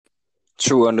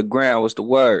True underground. What's the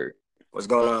word? What's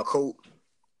going on, Coop?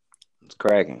 It's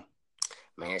cracking.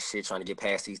 Man, shit, trying to get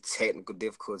past these technical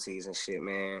difficulties and shit,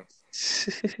 man.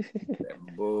 That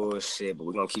bullshit, but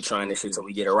we're gonna keep trying this shit till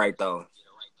we get it right, though.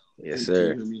 Yes, Can you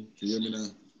sir. hear me? Can you hear me now?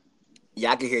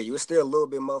 Yeah, I can hear you. It's still a little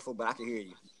bit muffled, but I can hear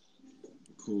you.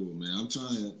 Cool, man. I'm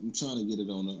trying to get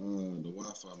it on the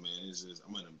Wi-Fi, man. It's just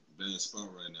I'm in a bad spot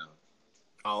right now.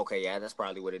 Oh, okay, yeah, that's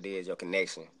probably what it is, your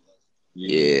connection. Yeah,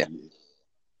 Yeah, yeah.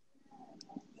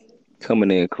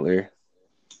 coming in clear.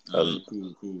 All Um,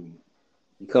 right, cool.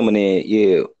 coming in.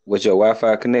 Yeah, was your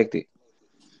Wi-Fi connected?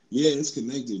 Yeah, it's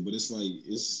connected, but it's like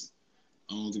it's.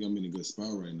 I don't think I'm in a good spot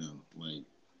right now. Like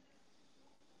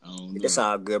I don't It's know.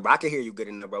 all good, bro. I can hear you good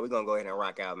enough, bro. We're gonna go ahead and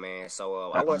rock out, man. So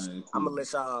Uh, I'm Cool. gonna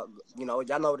let y'all,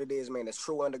 y'all know what it is, man. It's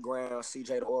True Underground,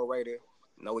 CJ the Orator.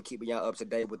 We're keeping y'all up to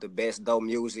date with the best dope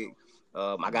music.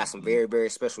 I got some Mm-hmm. very, very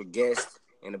special guests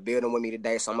in the building with me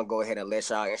today, so I'm gonna go ahead and let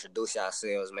y'all introduce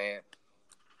yourselves, man.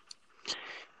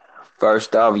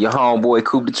 First off, your homeboy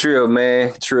Coop the Trill,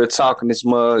 man. Trill talking this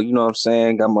mug. You know what I'm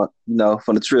saying? Got my,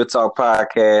 from the Trill Talk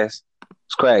podcast.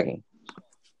 It's cracking.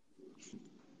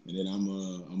 And then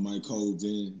I'm Mike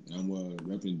Colden. I'm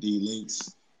repping D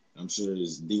Links. I'm sure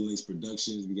it's D Links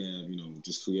Productions. We got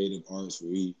just creative arts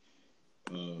where we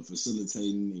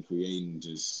facilitating and creating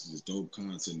just dope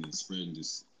content and spreading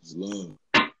just love.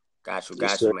 Yes,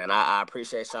 Got sir. you, man. I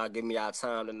appreciate y'all giving me y'all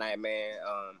time tonight, man.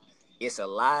 It's a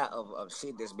lot of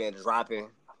shit that's been dropping,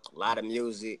 a lot of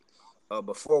music.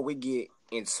 Before we get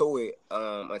into it,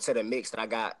 into the mix that I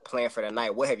got planned for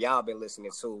tonight, what have y'all been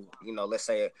listening to? Let's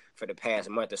say for the past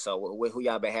month or so. Who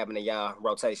y'all been having in y'all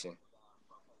rotation?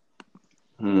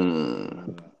 Hmm.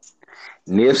 Uh,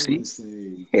 I want Nipsey. to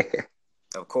say,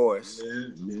 Of course. yeah,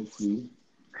 Nipsey.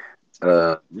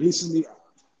 uh, Recently,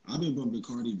 I've been bumping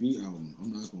Cardi B album.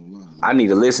 I'm not gonna lie, I like need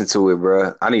to listen to it,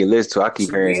 bro. I need to listen to it. I keep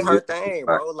She hearing did her good. thing,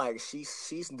 Like, bro. Like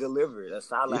she's delivered a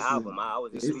solid it's a album. I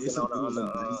was just speaking it was a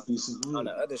nice piece of on work.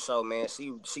 the other show, man.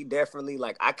 She definitely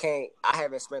like I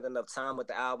haven't spent enough time with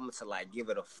the album to like give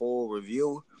it a full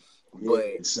review, but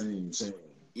Yeah, same.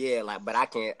 yeah, like but I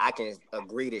can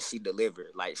agree that she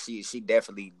delivered. Like she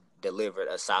definitely delivered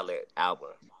a solid album.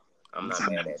 I'm I'm not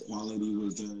talking mad about at it. quality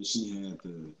was there. She had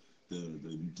the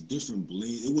different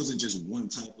blend. It wasn't just one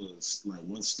type of like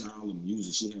one style of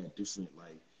music. She had different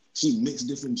like she mixed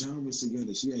different genres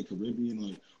together. She had Caribbean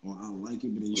like or I like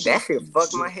it, but then she That had shit like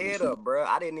fucked my drip. head up, bro.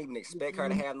 I didn't even expect her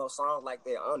to have no songs like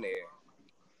that on there.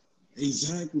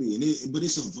 Exactly, but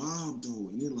it's a vibe though,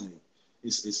 and it like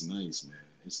it's nice, man.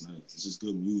 It's nice. It's just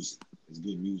good music. It's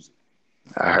good music.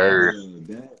 I But heard.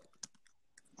 that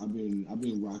I've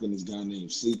been rocking this guy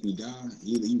named Sleepy Die.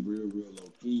 He real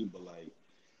low key, but like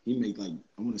he make like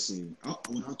I want to say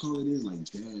what I call it is like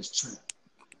jazz trap.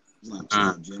 It's like Mm.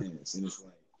 trap jazz, and it's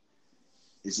like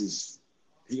it's just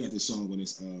he got this song on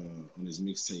his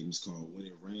mixtape. It's called When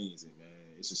It Rains, and man,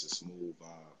 it's just a smooth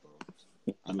vibe,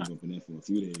 bro. I've been bumping that for a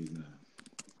few days now.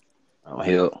 Oh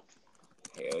hell.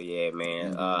 Hell yeah, man.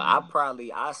 And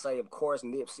I say of course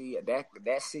Nipsey.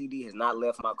 That CD has not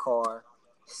left my car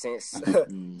since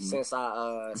hmm since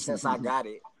I got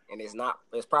it, and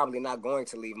it's probably not going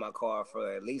to leave my car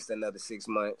for at least another 6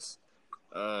 months.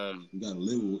 Um, you gotta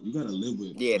live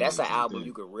with yeah, that's an artists like album that.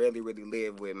 you could really really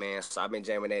live with, man. So I've been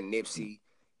jamming that Nipsey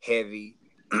heavy.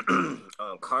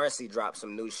 Currency dropped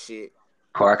some new shit.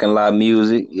 Parking lot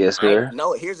music. Yes, I ain't, sir.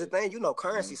 no. Here's the thing,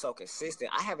 Currency so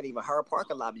consistent. I haven't even heard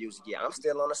parking lot music yet. I'm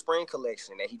still on the spring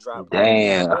collection that he dropped like a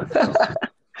Damn. month ago.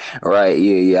 Right.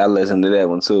 Yeah. I listened to that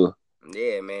one too.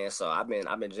 Yeah, man. So I've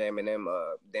been jamming them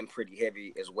pretty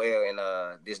heavy as well.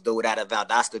 And this dude out of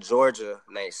Valdosta, Georgia,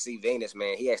 named C Venus,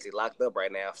 man, he actually locked up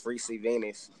right now. Free C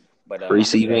Venus. But Free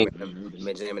CV. I ain't heard I've that.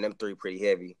 been jamming them three pretty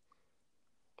heavy.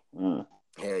 Mm.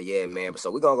 Hell yeah, man.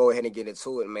 So we're gonna go ahead and get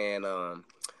into it, man.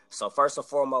 So first and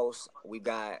foremost, we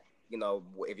got,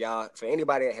 if y'all, for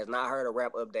anybody that has not heard a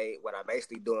rap update, what I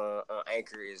basically do on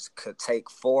Anchor is could take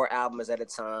 4 albums at a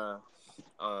time.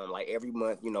 Like every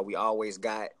month, we always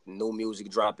got new music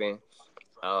dropping.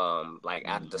 Like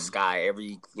out the Mm-hmm. sky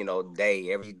every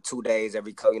day, every 2 days,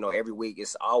 every week.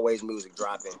 It's always music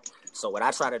dropping. So what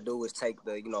I try to do is take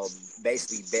the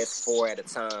basically best 4 at a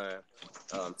time.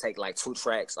 Take like 2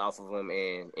 tracks off of them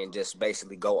and just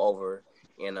basically go over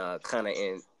and kind of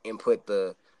input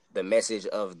the message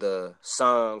of the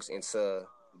songs into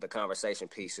the conversation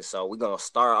pieces. So we're gonna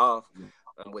start off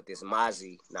with this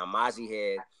Mozzie. Now Mozzie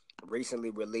had recently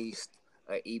released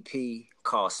an EP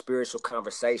called Spiritual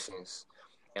Conversations,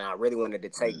 and I really wanted to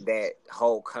take Right. that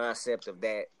whole concept of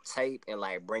that tape and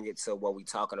like bring it to what we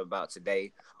talking about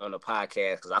today on the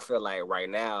podcast, because I feel like right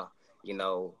now,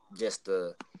 just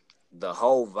the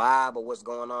whole vibe of what's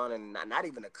going on, and not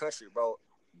even the country, bro.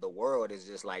 The world is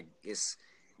just like it's.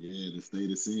 Yeah, the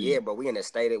state of sin. Yeah, but we in a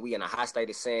high state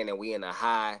of sin, and we in a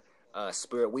high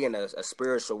spirit. We in a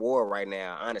spiritual war right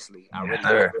now. Honestly, I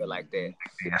really feel like that.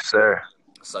 Yes, sir.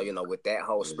 So with that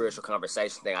whole spiritual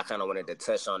conversation thing, I kind of wanted to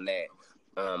touch on that.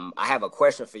 I have a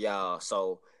question for y'all.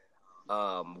 So,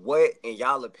 what, in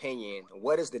y'all opinion,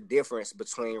 what is the difference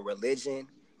between religion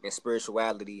and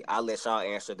spirituality? I'll let y'all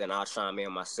answer, then I'll chime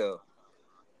in myself.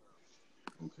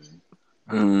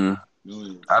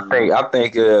 Okay. I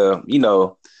think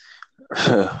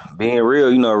being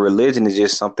real, religion is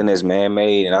just something that's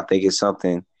man-made, and I think it's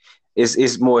something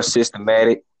it's more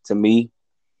systematic to me.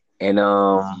 And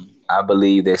I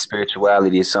believe that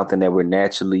spirituality is something that we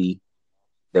naturally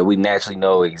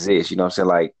know exists. You know what I'm saying?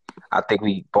 Like, I think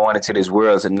we born into this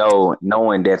world to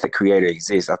knowing that the creator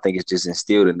exists. I think it's just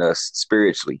instilled in us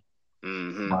spiritually.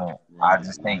 But I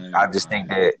think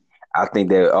that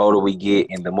the older we get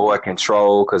and the more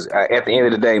control, because at the end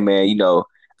of the day, man,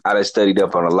 I done studied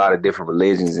up on a lot of different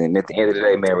religions, and at the end of the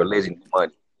day, man, religion is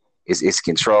money. It's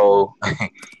control,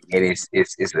 and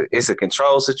it's a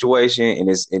control situation, and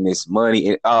it's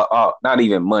money. Not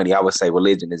even money. I would say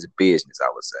religion is a business. I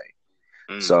would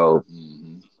say. So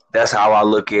that's how I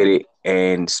look at it.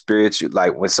 And spiritual,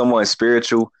 like when someone's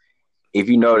spiritual, if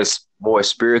you notice, more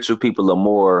spiritual people are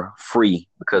more free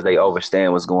because they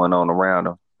understand what's going on around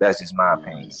them. That's just my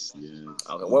opinion. Yes.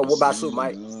 Okay, what about you,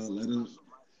 Mike?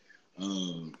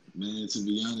 Man, to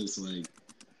be honest, like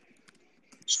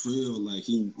Trill, like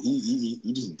he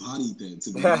just bodied that.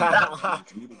 To be honest,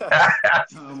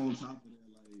 time on top of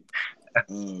that,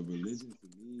 like religion for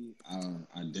me,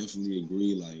 I definitely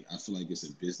agree. Like I feel like it's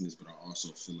a business, but I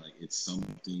also feel like it's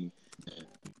something that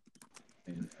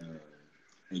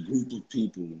a group of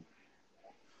people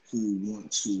who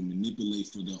want to manipulate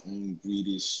for their own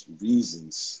greedish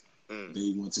reasons.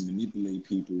 They want to manipulate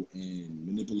people and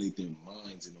manipulate their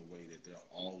minds in a way that they'll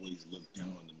always look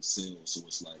down on themselves. So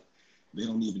it's like they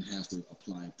don't even have to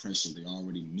apply pressure. They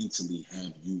already mentally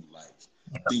have you like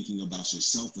thinking about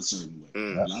yourself a certain way.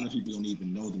 A lot of people don't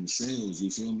even know themselves. You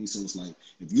feel me? So it's like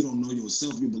if you don't know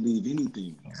yourself, you believe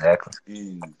anything. Exactly.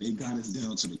 And they got us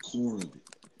down to the core of it.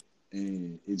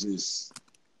 And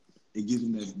it gives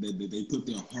them that they put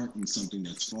their heart in something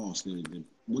that's false.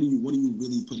 What are you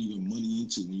really putting your money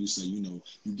into when you say, you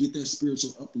get that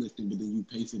spiritual uplifting, but then you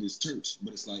pay for this church?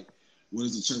 But it's like, what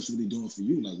is the church really doing for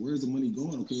you? Like, where's the money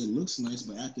going? Okay, it looks nice,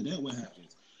 but after that, what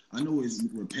happens? I know it's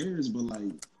repairs, but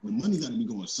like the money got to be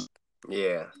going somewhere.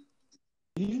 Yeah.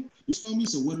 You feel me?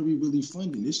 So what are we really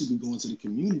funding? This should be going to the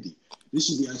community. This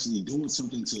should be actually doing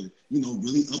something to,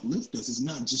 really uplift us. It's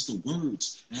not just the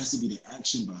words. It has to be the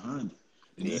action behind it.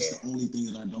 And that's the only thing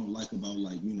that I don't like about,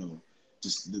 like,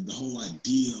 just the whole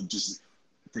idea of just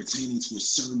pertaining to a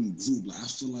certain group. Like, I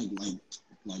feel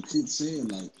like Kid said,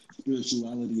 like,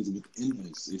 spirituality is within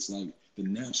us. It's like the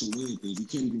natural way of things. You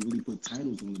can't even really put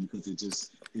titles on it because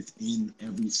it's in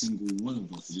every single one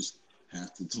of us. You just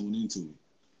have to tune into it.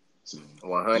 So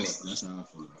 100. That's how I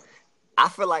feel about it. I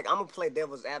feel like I'm gonna play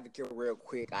devil's advocate real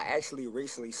quick. I actually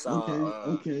recently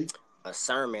saw a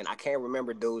sermon. I can't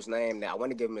remember dude's name now. I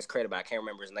want to give him his credit, but I can't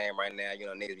remember his name right now.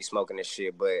 Need to be smoking this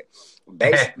shit. But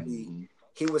basically,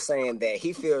 he was saying that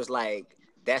he feels like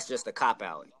that's just a cop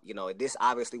out. This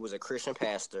obviously was a Christian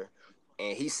pastor,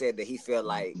 and he said that he felt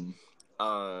like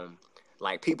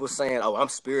people saying, "Oh, I'm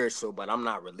spiritual, but I'm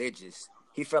not religious."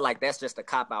 He felt like that's just a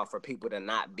cop out for people to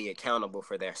not be accountable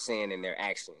for their sin and their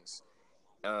actions.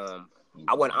 I'm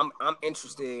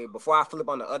interested, before I flip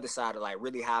on the other side of like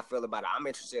really how I feel about it. I'm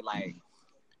interested, like,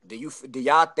 do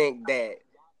y'all think that,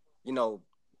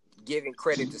 giving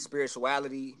credit to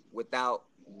spirituality without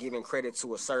giving credit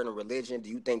to a certain religion, do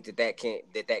you think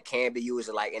that can be used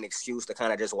as like an excuse to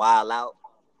kind of just wild out?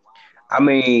 I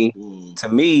mean, to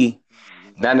me,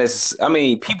 not necessarily. I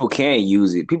mean, people can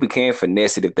use it. People can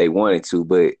finesse it if they wanted to.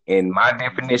 But in my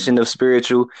definition of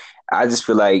spiritual, I just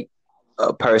feel like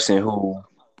a person who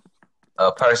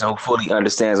fully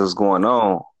understands what's going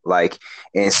on, like,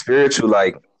 and spiritual,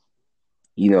 like,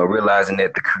 realizing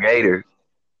that the creator,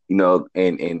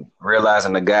 and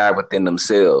realizing the God within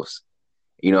themselves,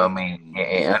 you know what I mean?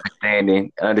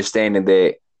 And understanding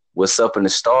that what's up in the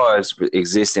stars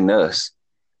exists in us.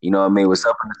 You know what I mean? What's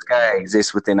up in the sky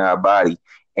exists within our body.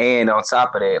 And on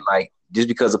top of that, like, just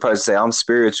because a person say I'm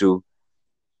spiritual,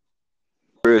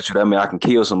 that mean I can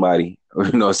kill somebody, or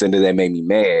that made me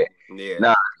mad. Yeah.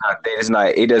 Nah, it's not.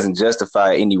 It doesn't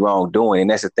justify any wrongdoing, and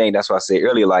that's the thing. That's why I said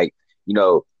earlier, like,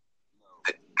 God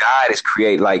is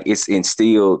created, like, it's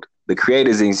instilled. The Creator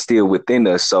is instilled within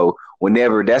us. So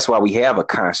that's why we have a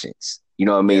conscience. You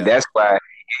know what I mean? Yeah. That's why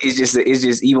it's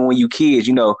just even when you kids,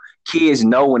 kids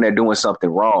know when they're doing something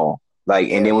wrong. Like,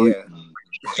 and then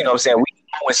Yeah. you know what I'm saying, we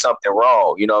doing something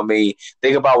wrong. You know what I mean?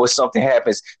 Think about when something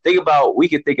happens. We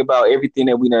can think about everything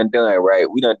that we done, right?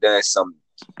 We done some.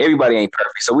 Everybody ain't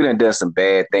perfect, so we done some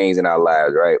bad things in our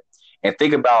lives, right? And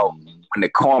think about when the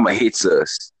karma hits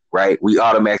us, right? We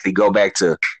automatically go back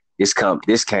to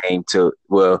this came to,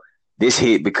 well, this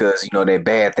hit because that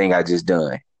bad thing I just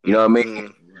done. You know what I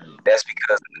mean? That's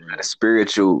because of the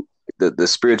spiritual, the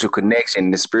spiritual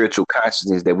connection, the spiritual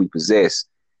consciousness that we possess.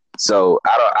 So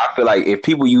I feel like if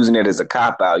people using it as a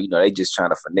cop out, they just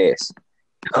trying to finesse.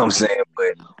 You know what I'm saying?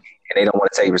 And they don't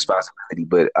want to take responsibility.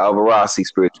 But overall, I see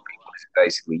spiritual people as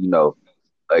basically,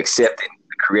 accepting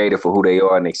the creator for who they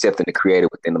are and accepting the creator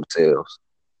within themselves.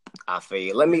 I feel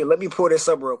you. Let me pull this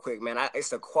up real quick, man.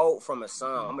 It's a quote from a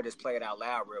song. I'm gonna just play it out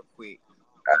loud real quick.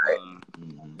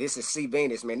 This is C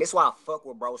Venus, man. This is why I fuck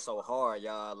with bro so hard,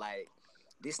 y'all. Like,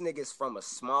 this nigga's from a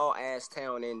small ass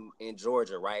town in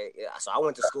Georgia, right? So I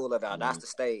went to school at Valdosta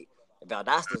State.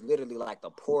 Valdosta is literally like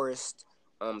the poorest,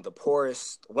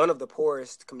 one of the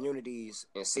poorest communities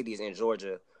and cities in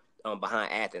Georgia,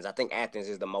 behind Athens. I think Athens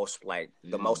is the most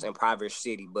impoverished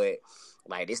city, but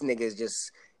like this nigga is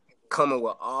just coming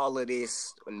with all of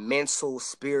this mental,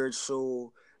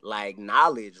 spiritual, like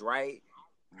knowledge, right?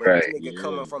 But this nigga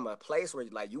coming from a place where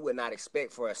like you would not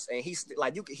expect for us, and he's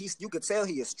like you could tell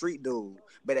he a street dude,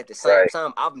 but at the same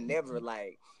time, I've never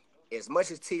like, as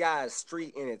much as T.I. is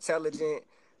street and intelligent,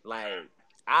 like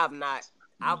and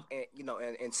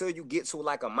until you get to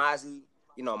like a Mozzie,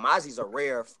 Mozzie's a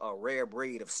rare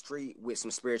breed of street with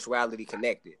some spirituality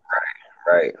connected.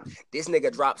 Right. This nigga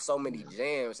dropped so many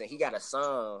gems, and he got a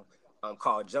song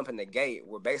called "Jumping the Gate,"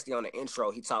 where basically on the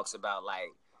intro he talks about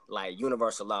like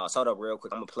universal laws. Hold up real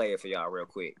quick. I'm going to play it for y'all real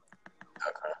quick.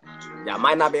 Okay. Y'all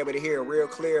might not be able to hear it real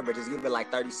clear, but just give it like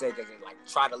 30 seconds and like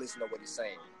try to listen to what he's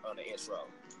saying on the intro.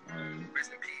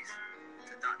 Rest in peace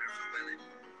to Dr. Llewellyn.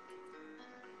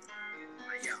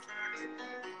 Yeah.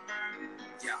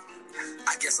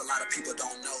 I guess a lot of people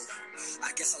don't know.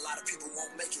 I guess a lot of people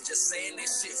won't make it just saying that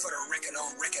shit for the record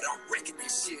on record. I'm wrecking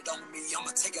this shit on me. I'ma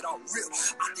take it off real.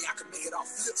 I think I can make it off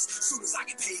flips. Soon as I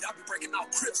get paid, I'll be breaking out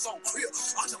crips on crib.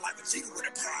 I'm just like a cheetah with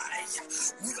a pride.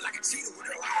 Moving like a cheetah with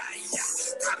a lie.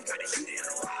 Probably got a heater in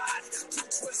a ride. Two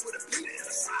twists with a beater in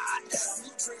the side.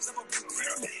 Blue dreams of a blue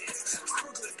pyramid.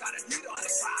 Hieroglyph got a needle on the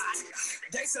side.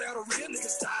 They say all the real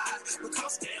niggas died,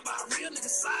 because stand by a real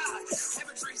nigga's side.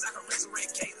 Having dreams like a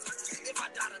resurrect gator. If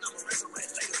I die, then I'ma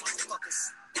resurrect later,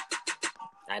 motherfuckers. All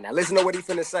right, now listen to what he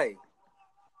finna say.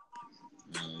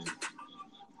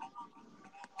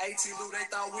 AT Lou, they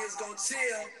thought we was gonna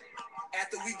chill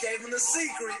after we gave them the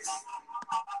secrets.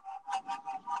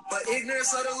 But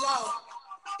ignorance of the law,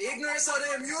 ignorance of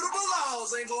the immutable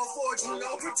laws ain't gonna afford you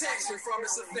no protection from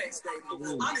its effects, baby.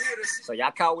 I'm here to... So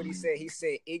y'all caught what he said? He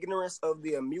said ignorance of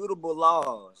the immutable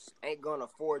laws ain't gonna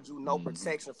afford you no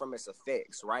protection from its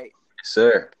effects, right?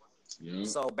 Sir. Yeah.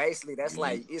 So basically, that's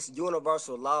like, it's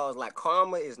universal laws. Like,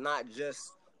 karma is not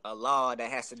just a law that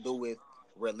has to do with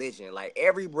religion. Like,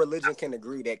 every religion can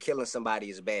agree that killing somebody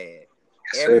is bad.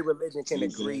 Every religion can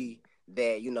agree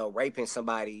that, raping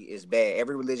somebody is bad.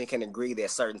 Every religion can agree that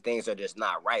certain things are just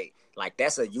not right. Like,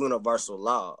 that's a universal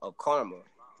law of karma.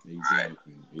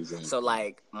 Exactly. So,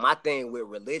 like, my thing with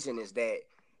religion is that,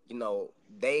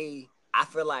 I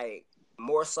feel like,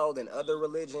 more so than other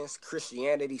religions,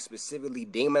 Christianity specifically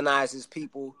demonizes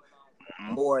people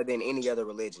more than any other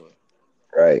religion.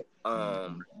 Right.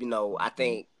 I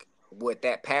think with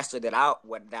that pastor that I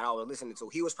was listening to,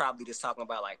 he was probably just talking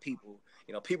about like people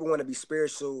want to be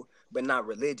spiritual but not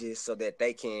religious so that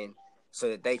they can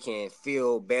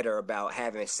feel better about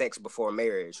having sex before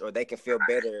marriage, or they can feel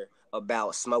better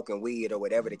about smoking weed, or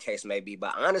whatever the case may be.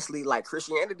 But honestly, like,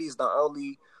 Christianity is the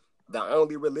only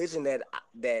religion that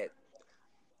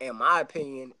in my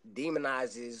opinion,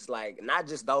 demonizes, like, not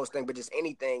just those things, but just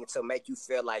anything to make you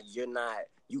feel like you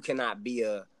cannot be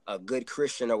a good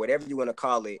Christian, or whatever you want to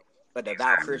call it, a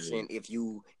devout Christian, if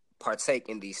you partake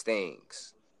in these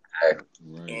things. At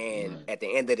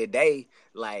the end of the day,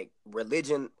 like,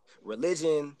 religion,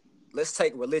 let's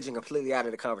take religion completely out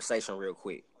of the conversation real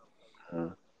quick.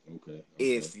 Okay.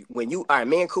 All right,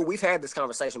 me and Cool, we've had this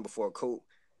conversation before, Cool.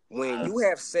 When you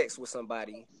have sex with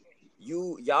somebody,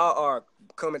 y'all are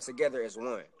coming together as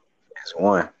one. As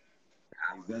one.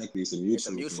 Exactly. It's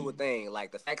a mutual thing.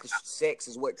 Like, the fact that sex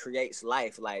is what creates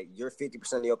life. Like, you're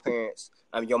 50% of your parents,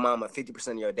 your mama,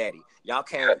 50% of your daddy.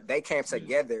 They came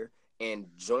together and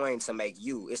joined to make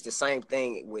you. It's the same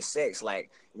thing with sex. Like,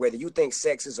 whether you think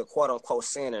sex is a quote unquote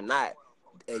sin or not,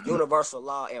 a universal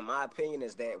law, in my opinion,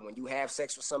 is that when you have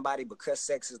sex with somebody, because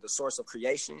sex is the source of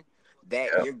creation, that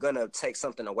you're gonna take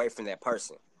something away from that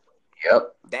person.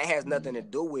 Yep. That has nothing to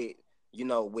do with,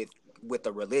 with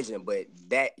the religion, but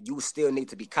that you still need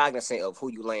to be cognizant of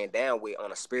who you laying down with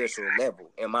on a spiritual level,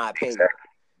 in my opinion.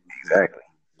 Exactly.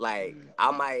 Like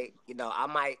I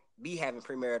might be having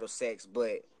premarital sex,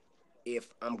 but if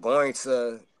I'm going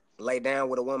to lay down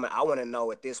with a woman, I want to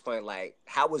know at this point, like,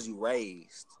 how was you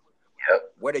raised?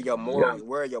 Yep. What are your morals?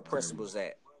 Where are your principles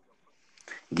at?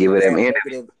 Give it them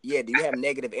energy. Do you have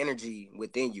negative energy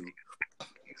within you?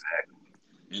 Exactly.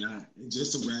 And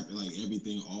just to wrap like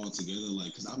everything all together,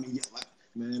 like, cause I mean, yeah, like,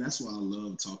 man, that's why I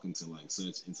love talking to like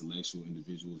such intellectual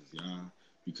individuals as y'all,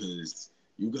 because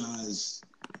you guys,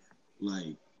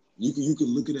 like, you could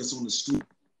look at us on the street,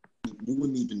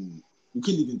 you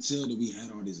couldn't even tell that we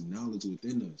had all this knowledge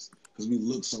within us, because we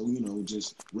look so,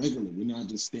 just regular. We're not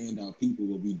just standout people.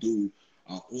 What we do,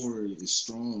 our aura is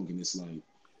strong, and it's like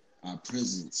our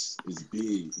presence is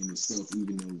big in itself,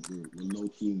 even though we're low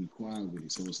key and we quiet with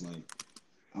it. So it's like,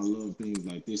 I love things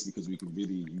like this because we can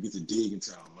really, you get to dig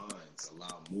into our minds a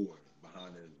lot more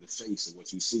behind the face of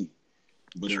what you see.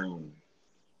 But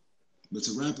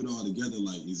to wrap it all together,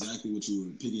 like exactly what you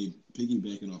were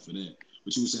piggybacking off of that,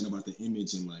 what you were saying about the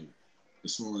image and like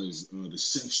as far as the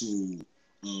sexual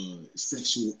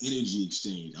energy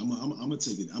exchange, I'm gonna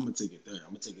take it there. I'm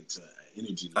gonna take it to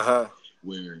energy level,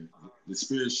 where the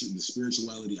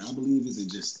spirituality I believe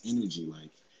isn't just energy. Like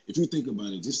if you think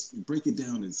about it, just break it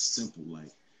down as simple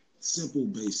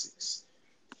basics.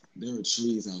 There are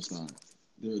trees outside.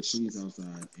 And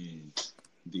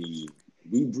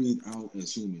we breathe out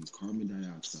as humans carbon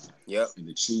dioxide. Yep. And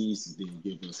the trees then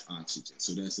give us oxygen.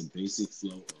 So that's a basic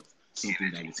flow of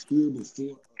something that was here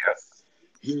before us.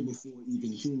 Here before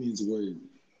even humans were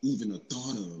even a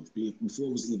thought of. Before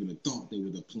it was even a thought, they were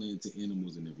the plant to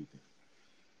animals and everything.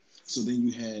 So then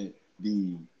you had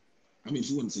if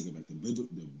you want to take it back to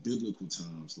the biblical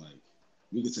times, like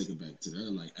we could take it back to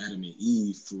there, like Adam and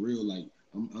Eve, for real. Like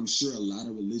I'm sure a lot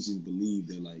of religions believe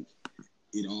that like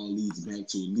it all leads back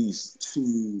to at least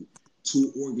two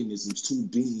organisms, two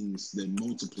beings that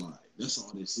multiply. That's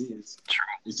all this is.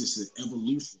 It's just an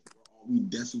evolution. We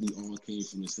definitely all came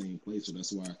from the same place, so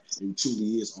that's why it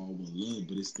truly is all one love.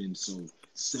 But it's been so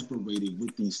separated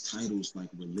with these titles like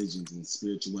religions and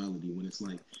spirituality, when it's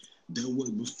like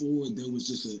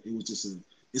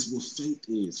it's what faith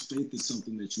is. Faith is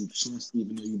something that you trust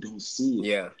even though you don't see it.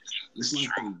 Yeah. It's like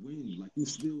the wind. Like you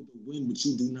feel the wind, but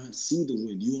you do not see the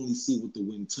wind. You only see what the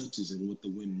wind touches and what the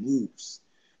wind moves.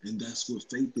 And that's what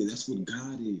faith is. That's what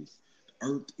God is.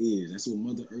 Earth is. That's what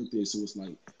Mother Earth is. So it's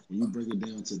like when you break it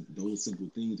down to those simple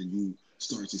things and you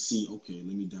start to see, okay,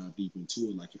 let me dive deep into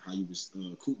it, like how you was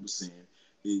Coop was saying.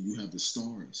 You have the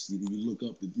stars. You look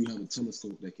up. You have a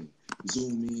telescope that can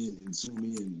zoom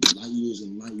in light years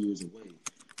and light years away.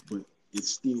 But it's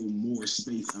still more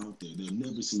space out there. They'll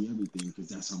never see everything because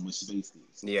that's how much space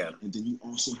is. Yeah. And then you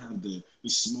also have the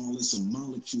smallest of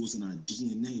molecules in our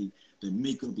DNA that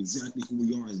make up exactly who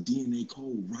we are as DNA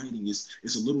code writing.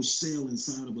 It's a little cell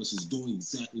inside of us is doing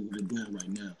exactly what we're doing right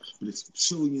now. But it's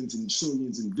trillions and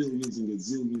trillions and billions and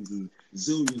gazillions and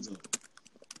zillions of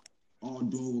all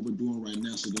doing what we're doing right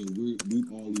now. So then we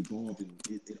all evolved, and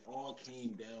it all came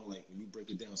down, like when you break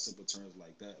it down simple terms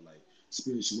like that, like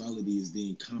spirituality is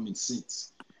then common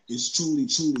sense. It's truly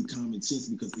common sense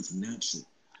because it's natural.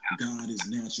 God is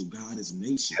natural. God is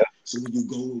nature. So when you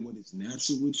go with what is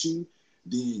natural with you,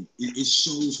 then it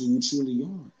shows who you truly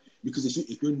are. Because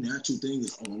if your natural thing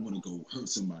is, I want to go hurt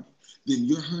somebody, then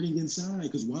you're hurting inside.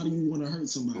 Because why do you want to hurt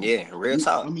somebody? Yeah, real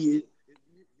talk. I mean,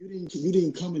 you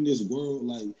didn't come in this world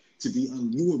like to be.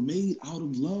 You were made out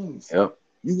of love. Yep.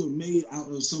 You were made out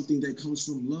of something that comes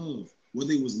from love.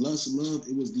 Whether it was lust, love,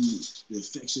 it was the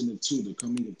affection of two, the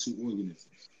coming of two organisms.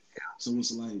 So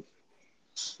it's like,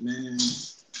 man.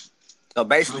 So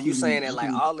basically, you saying that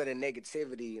like all of the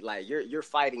negativity, like you're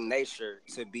fighting nature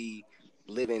to be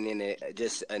living in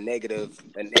a negative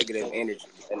energy.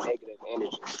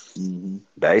 Mm-hmm.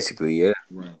 Basically, yeah.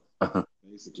 Right.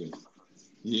 Basically,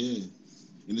 yeah.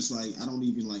 And it's like I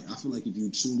feel like if you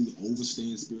truly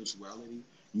understand spirituality,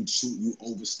 you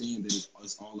understand that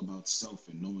it's all about self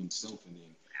and knowing self, and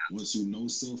then once you know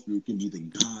self, you can be the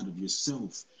God of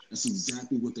yourself. That's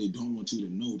exactly what they don't want you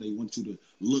to know. They want you to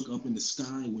look up in the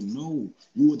sky when no,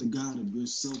 you are the God of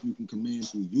yourself. You can command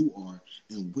who you are,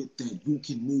 and with that, you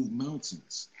can move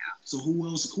mountains. So who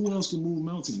else can move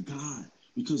mountains? God,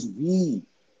 because we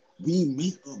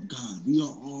make up God. We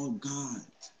are all God.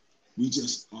 We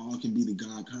just all can be the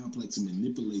God complex and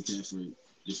manipulate that for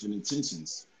different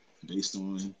intentions based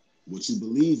on what you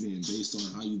believe in based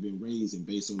on how you've been raised and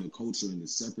based on the culture and the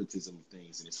separatism of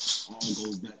things. And it all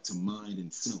goes back to mind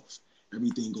and self.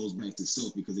 Everything goes back to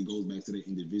self because it goes back to the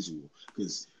individual.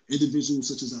 Because individuals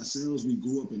such as ourselves, we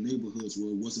grew up in neighborhoods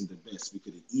where it wasn't the best. We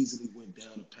could have easily went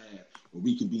down a path where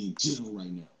we could be in jail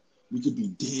right now. We could be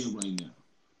dead right now.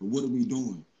 But what are we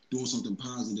doing? Doing something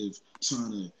positive,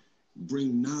 trying to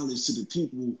bring knowledge to the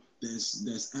people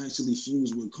that's actually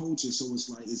fused with culture. So it's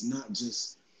like, it's not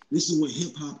just, this is what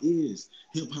hip hop is.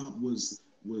 Hip hop was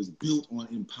built on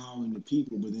empowering the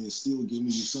people, but then still giving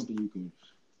you something you can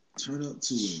turn up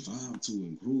to and vibe to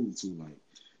and groove to, like,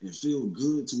 and feel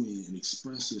good to it and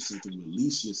express yourself and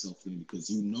release yourself in, because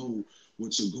you know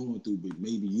what you're going through, but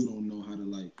maybe you don't know how to,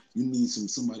 like, you need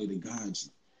somebody to guide you.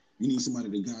 You need somebody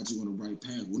to guide you on the right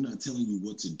path. We're not telling you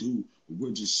what to do, but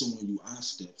we're just showing you our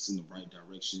steps in the right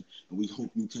direction, and we hope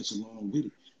you catch along with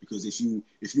it. Because if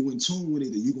you're in tune with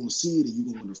it, then you're gonna see it and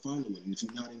you're gonna follow it. And if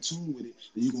you're not in tune with it,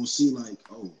 then you're gonna see like,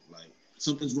 oh, like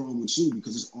something's wrong with you,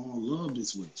 because it's all love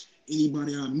this way.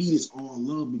 Anybody I meet is all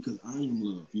love because I am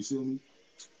love. You feel me?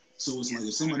 So it's like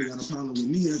if somebody got a problem with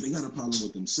me, they got a problem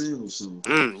with themselves. So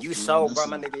bro,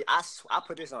 my nigga. I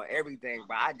put this on everything,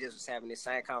 bro. I just was having this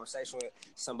same conversation with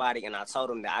somebody, and I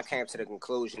told them that I came to the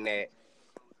conclusion that,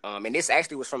 and this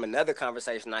actually was from another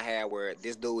conversation I had where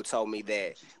this dude told me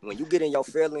that when you get in your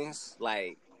feelings,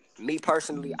 like me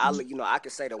personally, I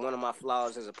could say that one of my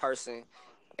flaws as a person,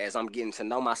 as I'm getting to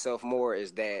know myself more,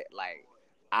 is that like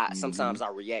sometimes I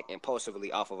react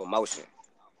impulsively off of emotion.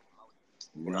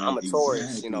 You know, I'm a Taurus.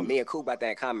 Exactly. You know, me and Coop got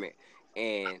that comment,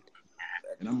 and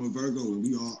I'm a Virgo, and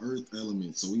we all Earth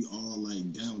elements, so we all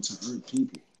like down to earth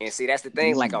people. And see, that's the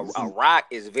thing. Like a rock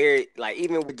is very, like,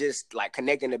 even with just like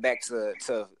connecting it back to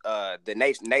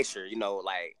the nature. You know,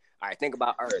 like, all right, think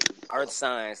about Earth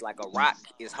signs. Like a rock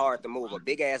is hard to move. A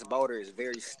big ass boulder is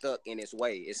very stuck in its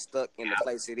way. It's stuck in the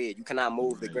place it is. You cannot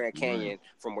move the Grand Canyon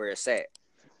from where it's at.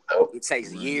 It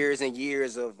takes years and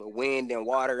years of wind and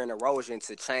water and erosion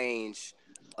to change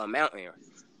a mountain.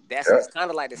 It's kind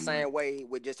of like the same way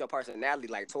with just your personality.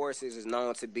 Like Tauruses is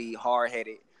known to be hard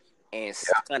headed and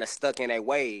kind of stuck in their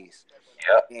ways.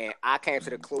 And I came to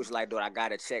the conclusion, like, dude, I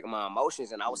gotta check my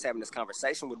emotions. And I was having this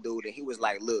conversation with dude, and he was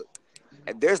like, look,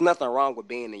 there's nothing wrong with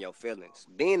being in your feelings.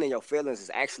 Being in your feelings is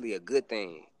actually a good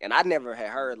thing. And I never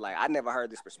heard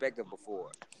this perspective before.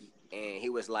 And he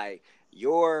was like,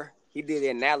 he did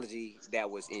an analogy that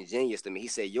was ingenious to me. He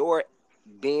said, your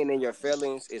being in your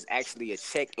feelings is actually a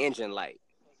check engine light.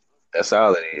 That's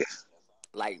all it is.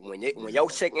 Like when your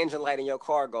check engine light in your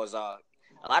car goes off,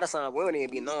 a lot of times we don't even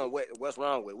be knowing what's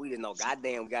wrong with it. We just know,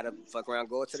 goddamn, we gotta fuck around,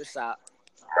 go to the shop.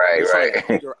 Right. Trying to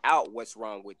figure out what's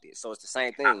wrong with it. So it's the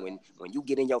same thing. When you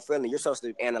get in your feeling, you're supposed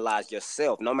to analyze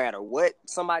yourself. No matter what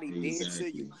somebody did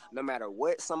to you, no matter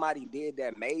what somebody did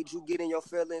that made you get in your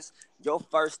feelings, your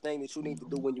first thing that you need to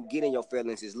do when you get in your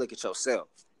feelings is look at yourself.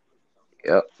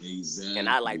 Yep. Exactly.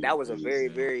 And that was a very,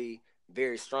 very,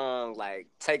 very strong like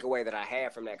takeaway that I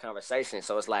had from that conversation.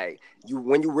 So it's like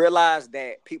when you realize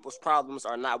that people's problems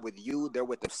are not with you, they're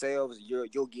with themselves,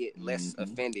 you'll get less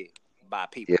offended by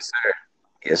people. Yes, sir.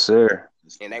 Yes, sir.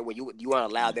 And you want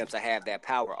to allow them to have that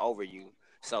power over you.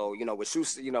 So, you know, with you,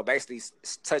 you know, basically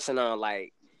touching on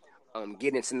like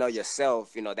getting to know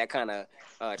yourself, you know, that kind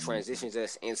of transitions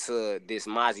us into this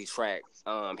Mozzie track.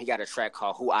 He got a track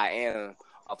called Who I Am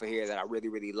off of here that I really,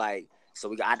 really like.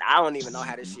 So I don't even know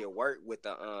how this shit work with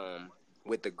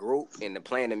the group and the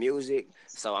playing the music.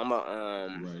 So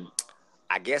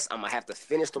I guess I'm gonna have to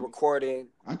finish the recording.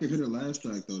 I can hear the last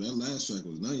track though. That last track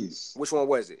was nice. Which one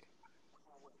was it?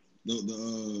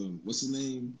 The what's his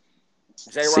name?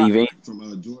 J-Rock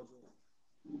from Georgia.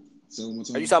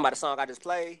 Are you talking about the song I just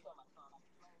played?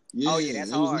 Yeah, that's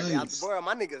hard. Nice. Bro,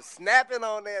 my nigga snapping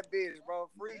on that bitch, bro.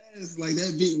 Yes, like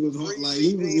that beat was hard. Like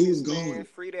he was going. Man,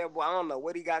 free that boy. I don't know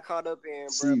what he got caught up in,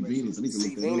 bro.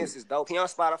 C Venus is dope. He on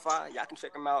Spotify. Y'all can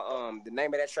check him out. The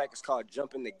name of that track is called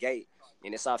Jumping the Gate,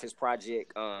 and it's off his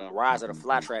project Rise of the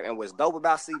Fly Trap. And what's dope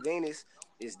about C Venus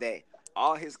is that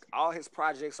all his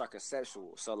projects are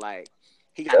conceptual. So like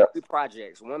he got 3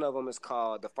 projects.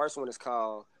 The first one is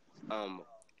called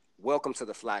Welcome to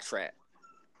the Fly Trap.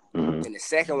 And the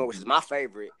second one, which is my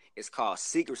favorite, is called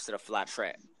Secrets to the Fly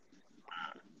Trap.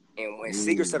 And when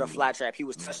Secrets to the Fly Trap, he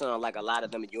was touching on like a lot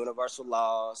of them universal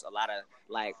laws, a lot of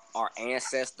like our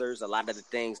ancestors, a lot of the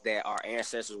things that our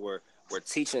ancestors were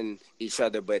teaching each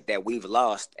other, but that we've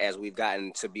lost as we've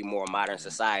gotten to be more modern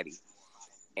society.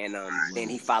 And then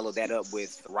he followed that up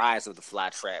with Rise of the Fly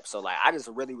Trap. So like I just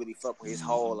really, really fuck with his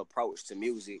whole approach to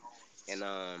music. And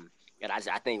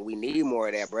I think we need more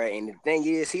of that, bro. And the thing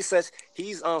is,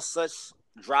 he's on such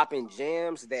dropping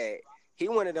gems that he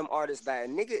one of them artists that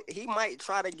nigga might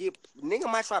try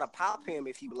to pop him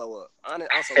if he blow up. On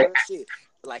some real shit.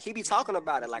 Like he be talking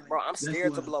about it. Like, bro, I'm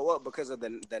scared to blow up because of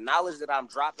the knowledge that I'm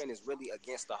dropping is really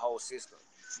against the whole system.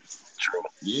 True.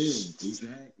 Yeah,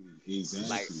 exactly.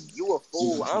 Like you a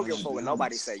fool. I don't give a fuck what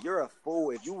nobody say. You're a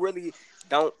fool if you really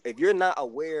don't. If you're not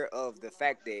aware of the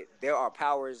fact that there are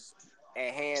powers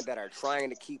at hand that are trying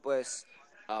to keep us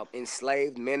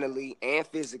enslaved mentally and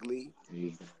physically,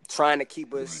 trying to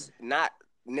keep us not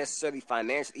necessarily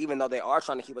financially, even though they are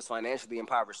trying to keep us financially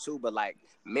impoverished too, but like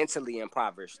mentally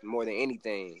impoverished more than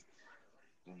anything.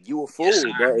 You a fool,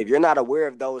 bro. If you're not aware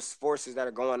of those forces that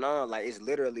are going on, like it's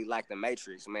literally like the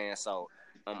Matrix, man. So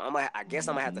I guess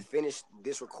I'm gonna have to finish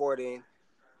this recording,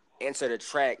 enter the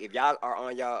track. If y'all are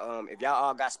on y'all if y'all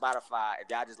all got Spotify, if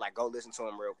y'all just like go listen to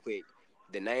them real quick.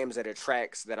 The names of the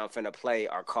tracks that I'm finna play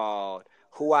are called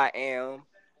Who I Am,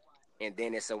 and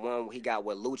then it's the one he got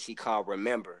with Lucci called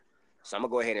Remember. So I'm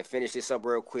gonna go ahead and finish this up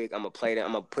real quick. I'm gonna play them.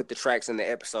 I'm gonna put the tracks in the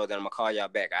episode, then I'm gonna call y'all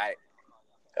back.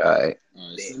 All right.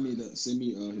 Send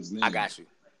me his name. I got you.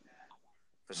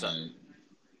 For sure.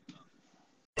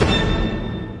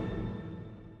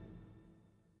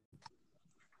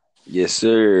 Yes,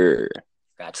 sir.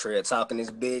 Got Trev talking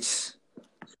this bitch.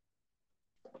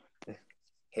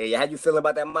 Hey, how you feeling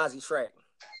about that Mozzie track?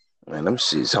 Man, them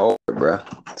shit's hard, bro.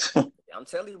 I'm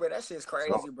telling you, bro, that shit's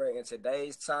crazy, bro. In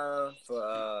today's time,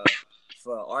 for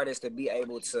artists to be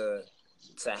able to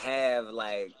have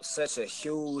like such a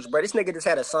huge, bro. This nigga just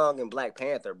had a song in Black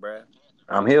Panther, bro.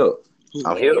 I'm here.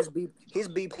 His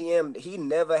BPM, he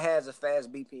never has a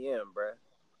fast BPM, bro.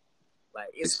 Like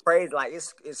it's crazy. Like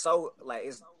it's so like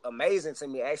it's amazing to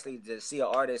me actually to see an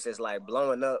artist that's like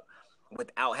blowing up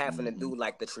without having to do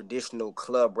like the traditional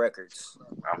club records.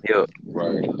 I'm here.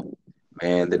 Right.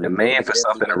 Man, the demand for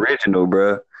something original,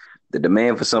 bro. The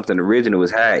demand for something original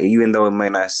is high, even though it may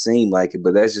not seem like it,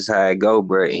 but that's just how it go,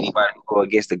 bro. Anybody who go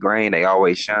against the grain, they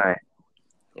always shine.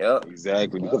 Yep.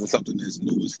 Exactly. Because it's something that's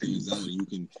new and stands out, and you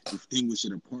can distinguish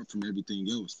it apart from everything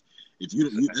else. If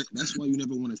that's why you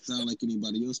never want to sound like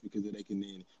anybody else, because they can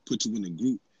then put you in a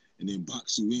group and then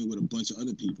box you in with a bunch of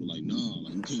other people. Like, nah,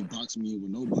 like you can't box me in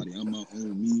with nobody. I'm my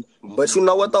own me. But you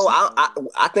know what though?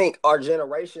 I think our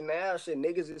generation now, shit,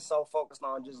 niggas is so focused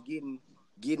on just getting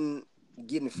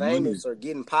famous or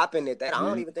getting popping that I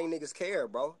don't even think niggas care,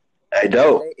 bro. They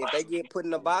don't. If they get put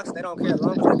in a box, they don't care as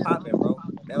long as they popping, bro.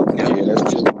 They don't care. Yeah,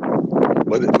 that's true.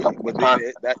 But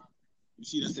that you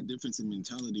see, that's the difference in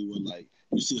mentality. Where like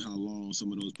you see how long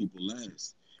some of those people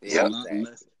last. It's a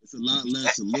lot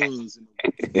less allures.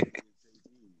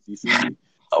 You feel me?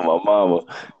 Oh, my mama.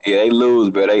 Yeah, they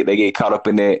lose, bro. They get caught up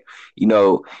in that. You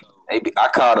know, I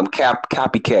call them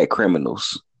copycat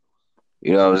criminals.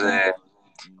 You know what I'm saying?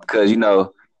 Because, you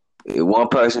know, if one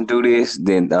person do this,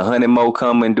 then 100 more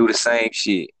come and do the same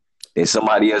shit. Then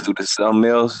somebody else do something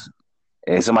else.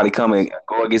 And somebody come and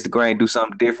go against the grain, do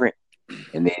something different.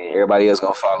 And then everybody else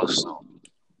going to follow suit.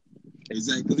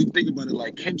 Exactly. Because you think about it,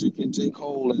 like Kendrick and J.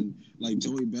 Cole and like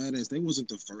Joey Badass, they wasn't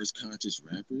the first conscious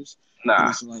rappers. Nah.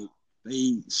 It's like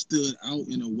they stood out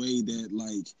in a way that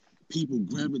like people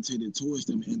gravitated towards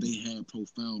them, and they had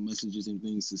profound messages and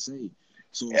things to say.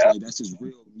 So it's like that's just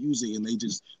real music, and they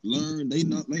just learn. They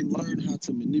learn how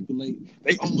to manipulate.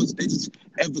 They just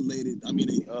elevated. I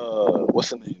mean,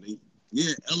 what's the name?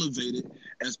 Elevated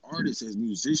as artists, as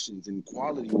musicians, and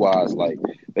quality-wise. Like,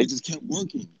 they just kept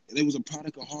working. And it was a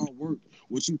product of hard work.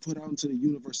 What you put out into the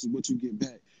universe is what you get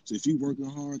back. So if you working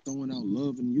hard, throwing out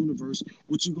love in the universe,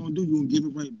 what you gonna do? You gonna give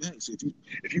it right back. So if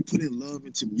you put in love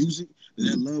into music, then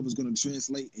that love is gonna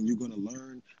translate, and you're gonna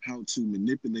learn how to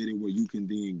manipulate it where you can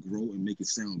then grow and make it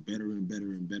sound better and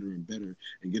better and better and better,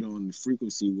 and get on the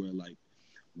frequency where like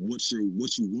what you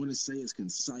want to say is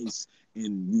concise,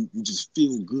 and you just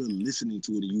feel good listening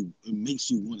to it, and it makes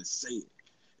you want to say it,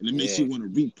 and it makes you want to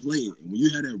replay it. And when you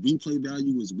have that replay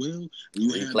value as well, and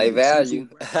you replay value,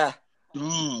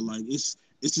 like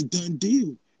it's a done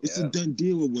deal. It's a done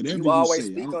deal with whatever you always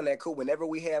say. Speak on that, cool. Whenever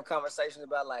we have conversations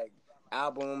about like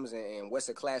albums and what's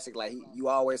a classic, like you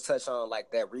always touch on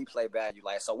like that replay value.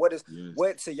 Like, so what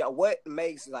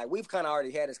makes, like, we've kind of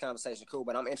already had this conversation, cool,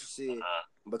 but I'm interested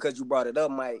because you brought it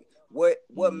up, Mike.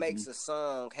 What makes a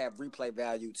song have replay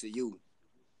value to you?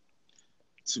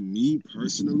 To me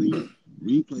personally,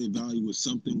 replay value is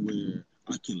something where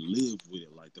I can live with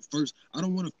it. Like I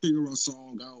don't want to figure a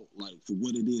song out like for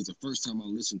what it is the first time I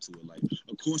listen to it. Like,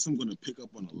 of course I'm gonna pick up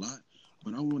on a lot,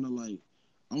 but I want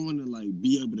to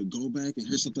be able to go back and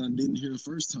hear something I didn't hear the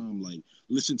first time. Like,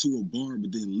 listen to a bar,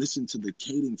 but then listen to the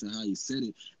cadence of how he said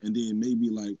it, and then maybe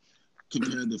like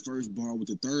compare the first bar with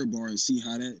the third bar and see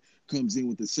how that comes in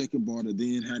with the second bar to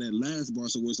then have that last bar.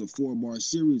 So it's a 4-bar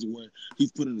series where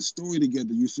he's putting a story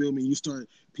together. You feel me? You start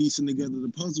piecing together the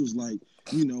puzzles like,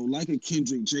 like a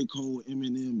Kendrick, J. Cole,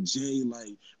 Eminem, Jay,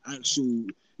 like actual,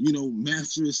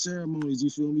 master of ceremonies. You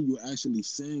feel me? You're actually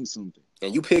saying something.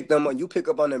 And you pick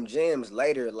up on them gems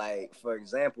later. Like, for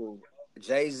example,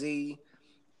 Jay-Z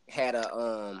had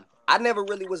a I never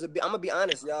really was I'm gonna be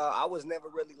honest, y'all. I was never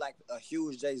really like a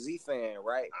huge Jay-Z fan,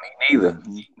 right? Me neither.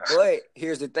 But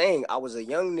here's the thing: I was a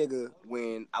young nigga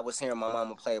when I was hearing my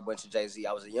mama play a bunch of Jay-Z.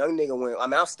 I was a young nigga when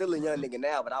I'm still a young nigga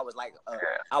now, but I was like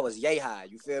I was yay high.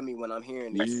 You feel me? When I'm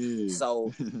hearing this, Yeah. so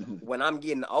when I'm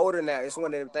getting older now, it's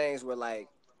one of them things where like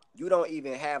you don't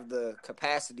even have the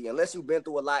capacity unless you've been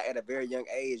through a lot at a very young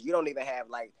age. You don't even have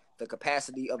like the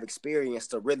capacity of experience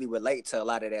to really relate to a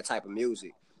lot of that type of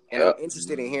music. And I'm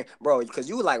interested in hearing, bro, because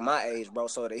you like my age, bro.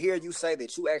 So to hear you say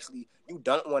that you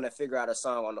don't want to figure out a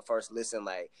song on the first listen,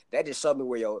 like that just showed me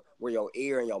where your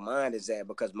ear and your mind is at.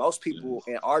 Because most people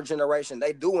in our generation,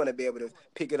 they do want to be able to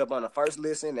pick it up on the first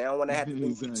listen. They don't want to have to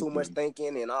do too much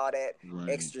thinking and all that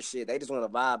extra shit. They just want to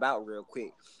vibe out real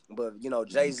quick. But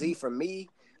Jay-Z for me,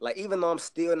 like even though I'm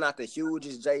still not the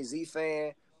hugest Jay-Z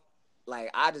fan,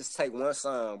 like I just take one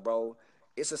song, bro.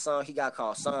 It's a song he got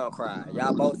called Song Cry.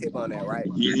 Y'all both hip on that, right?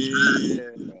 Yeah.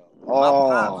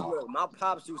 My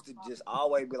pops used to just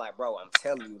always be like, bro, I'm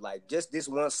telling you, like, just this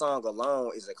one song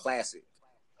alone is a classic.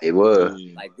 It was.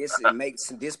 Like,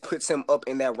 this puts him up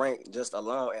in that rank just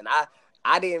alone. And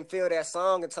I didn't feel that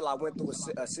song until I went through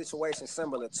a situation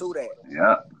similar to that.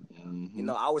 Yeah.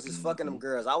 I was just fucking them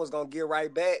girls. I was going to get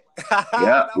right back.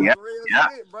 Yeah.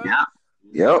 Shit, bro.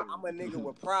 Yep. I'm a nigga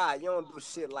with pride. You don't do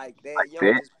shit like that. You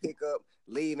don't just pick up,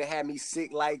 leave, and have me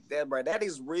sick like that, bro. That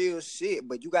is real shit.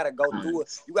 But you gotta go through it.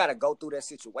 You gotta go through that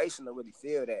situation to really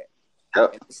feel that.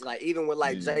 Yep. And it's like even with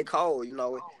like J. Cole,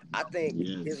 I think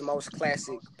his most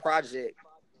classic project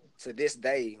to this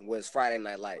day was Friday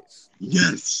Night Lights.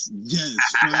 Yes.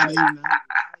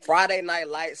 Friday Night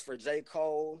Lights for J.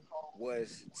 Cole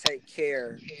was Take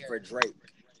Care for Drake.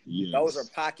 Yes. Those are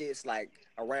pockets like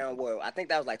around I think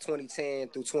that was like 2010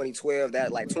 through 2012.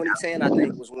 That like 2010, I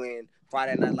think was when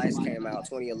Friday Night Lights came out,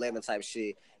 2011 type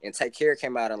shit, and Take Care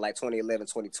came out in like 2011,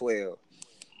 2012.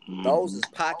 Those is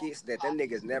pockets that them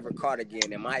niggas never caught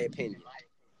again, in my opinion.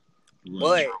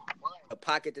 But the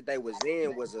pocket that they was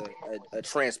in was a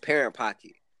transparent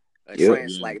pocket.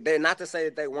 Like they're not to say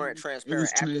that they weren't transparent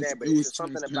after that, but it's just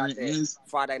something about that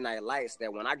Friday Night Lights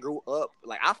that when I grew up,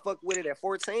 like I fucked with it at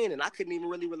 14 and I couldn't even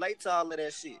really relate to all of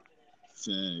that shit.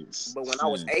 Thanks. But when I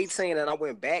was 18 and I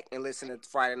went back and listened to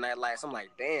Friday Night Lights, I'm like,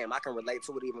 damn, I can relate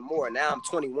to it even more. Now I'm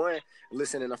 21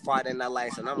 listening to Friday Night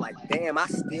Lights and I'm like, damn, I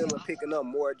still am picking up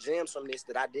more gems from this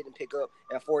that I didn't pick up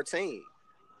at 14.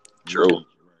 True.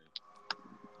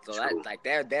 So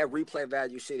that replay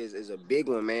value shit is a big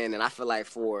one, man. And I feel like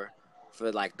for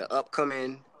like the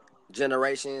upcoming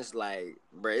generations, like,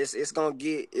 bro, it's gonna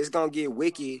get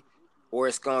wicked, or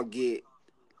it's gonna get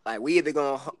like we either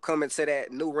gonna come into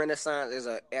that new renaissance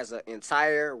as a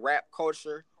entire rap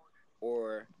culture,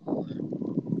 or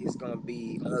it's gonna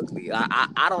be ugly.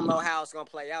 I don't know how it's gonna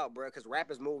play out, bro, because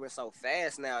rap is moving so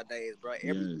fast nowadays, bro.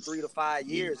 Every 3 to 5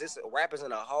 years, rap is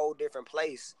in a whole different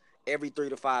place every 3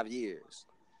 to 5 years.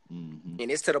 And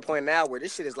it's to the point now where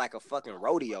this shit is like a fucking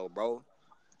rodeo, bro.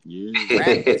 Yeah.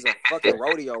 Rap is a fucking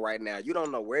rodeo right now. You don't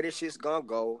know where this shit's gonna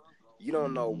go. You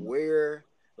don't know where.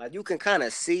 Like, you can kind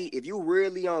of see, if you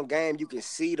really on game, you can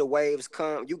see the waves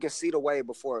come. You can see the wave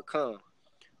before it come.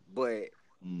 But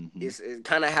it's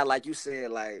kind of how, like you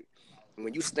said, like,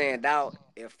 when you stand out,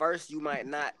 at first you might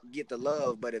not get the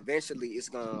love, but eventually it's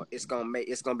gonna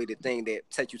be the thing that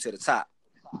take you to the top.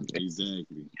 Exactly.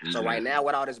 So right now,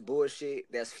 with all this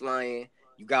bullshit that's flying,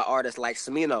 you got artists like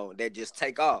Smino that just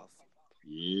take off.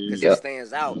 Because it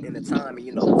stands out in the time.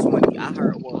 And, I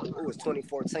heard, it was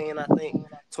 2014, I think,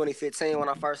 2015 when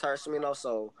I first heard Smino.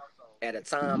 So at a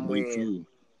time when,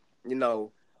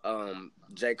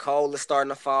 J. Cole is starting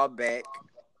to fall back.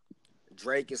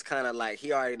 Drake is kind of like,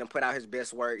 he already done put out his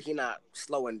best work. He not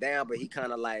slowing down, but he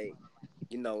kind of like,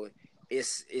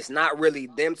 it's not really,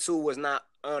 them two was not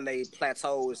on their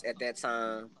plateaus at that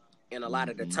time. And a lot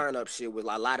of the turn-up shit was,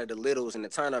 a lot of the littles and the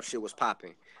turn-up shit was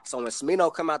popping. So when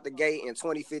Smino come out the gate in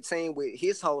 2015 with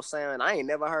his whole sound, I ain't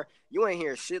never heard, you ain't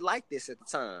hear shit like this at the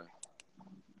time.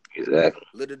 Exactly.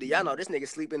 Little do y'all know, this nigga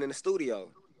sleeping in the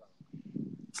studio.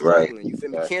 Struggling. Right. You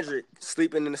feel me? Kendrick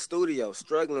sleeping in the studio,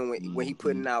 struggling when he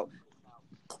putting out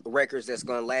records that's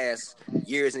going to last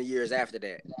years and years after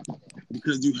that.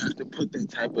 because you have to put that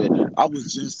type of. I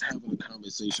was just having a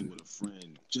conversation with a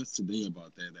friend just today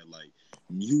about that. That like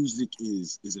music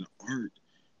is an art.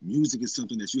 Music is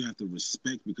something that you have to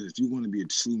respect because if you want to be a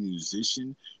true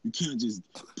musician, you can't just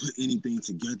put anything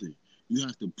together. You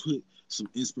have to put some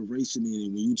inspiration in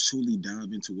it. When you truly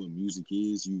dive into what music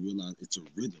is, you realize it's a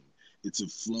rhythm, it's a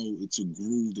flow, it's a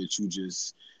groove that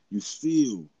you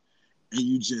feel, and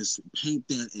you just paint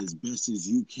that as best as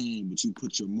you can, but you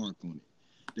put your mark on it.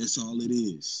 That's all it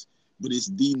is. But it's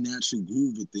the natural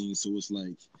groove of things, so it's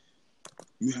like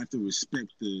you have to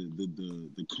respect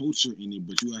the culture in it,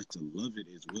 but you have to love it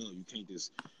as well. You can't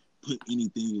just put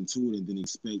anything into it and then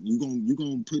expect you're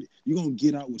gonna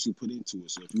get out what you put into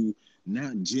it. So if you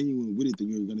not genuine with it, then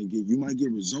you might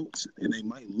get results and they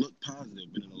might look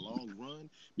positive, but in the long run,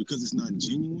 because it's not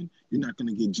genuine, you're not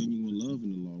gonna get genuine love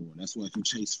in the long run. That's why if you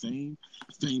chase fame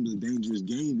is a dangerous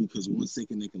game because one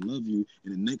second they can love you,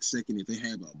 and the next second if they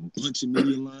have a bunch of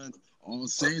media lines all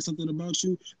saying something about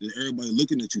you, then everybody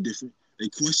looking at you different. They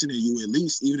questioning you at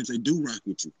least, even if they do rock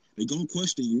with you. They gonna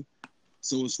question you.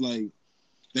 So it's like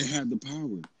they have the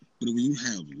power. But when you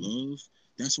have love,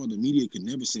 that's why the media can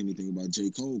never say anything about J.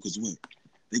 Cole, because what?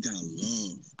 They got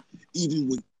love. Even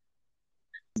what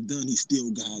he's done, he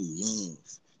still got love.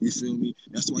 You feel me?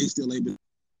 That's why he's still able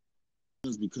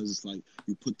to, because it's like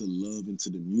you put the love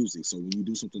into the music. So when you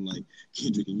do something like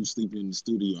Kendrick and you sleeping in the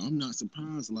studio, I'm not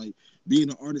surprised. Like being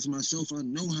an artist myself, I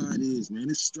know how it is, man.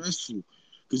 It's stressful.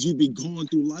 Because you be going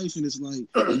through life and it's like,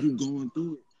 when you going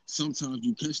through it, sometimes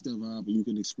you catch that vibe and you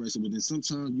can express it, but then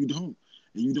sometimes you don't.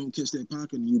 And you don't catch that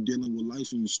pocket and you're dealing with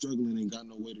life and you're struggling and got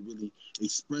no way to really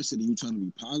express it and you're trying to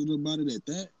be positive about it at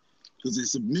that. Because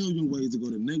there's a million ways to go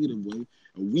the negative way.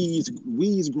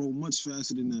 Weeds grow much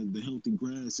faster than the healthy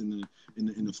grass and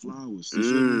the flowers.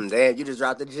 Damn, you just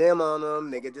dropped the gem on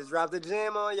them. Nigga just dropped the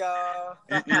gem on y'all.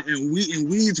 and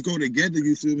weeds go together,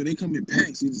 you feel me? They come in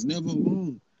packs. It's never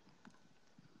alone.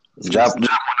 Drop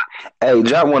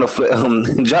one of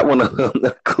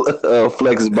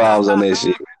Flex bombs on that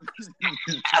shit.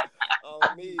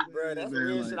 On me, bro. That's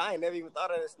real shit. I ain't never even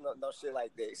thought of this no shit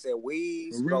like that. It said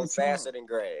weeds grow faster than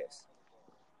grass.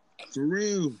 For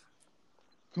real.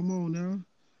 Come on now.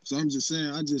 So I'm just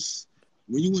saying,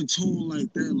 when you in tune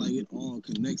like that, like it all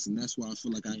connects, and that's why I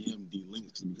feel like I am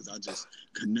D-Linked, because I just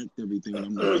connect everything and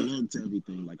I'm the plug to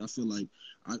everything. Like I feel like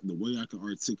the way I can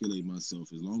articulate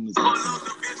myself, as long as I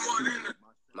can,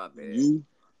 my bad. You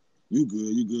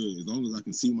good. As long as I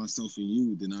can see myself in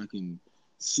you, then I can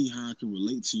see how I can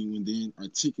relate to you and then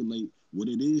articulate what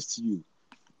it is to you,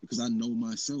 because I know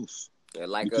myself. Yeah,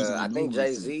 like I think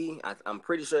Jay-Z, I'm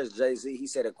pretty sure it's Jay-Z. He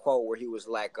said a quote where he was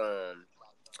like,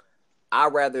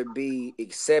 I'd rather be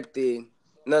accepted.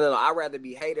 No. I'd rather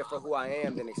be hated for who I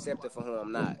am than accepted for who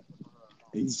I'm not.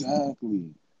 Exactly.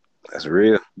 That's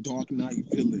real. Dark Knight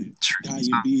villain. Die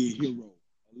and be a hero.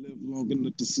 I live long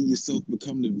enough to see yourself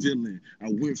become the villain. I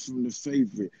went from the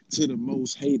favorite to the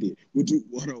most hated. What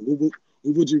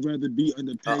would you rather be,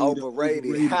 underpaid or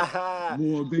overrated?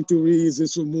 More victories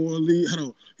is for more league.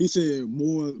 He said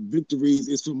more victories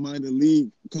is for minor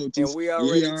league coaches. And we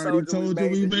already told you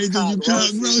we made you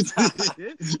cockroaches.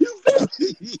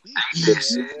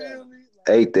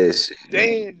 Hate that shit.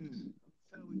 Damn.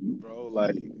 I'm telling you, bro.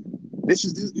 Like,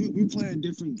 we playing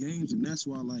different games, and that's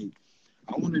why, like,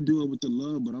 I want to do it with the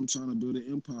love, but I'm trying to build an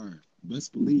empire.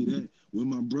 Best believe that. With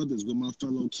my brothers, with my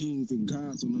fellow kings and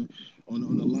gods on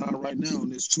the line right now on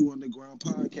this True Underground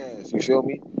podcast. You feel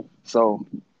me? So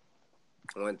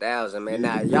 1,000, man.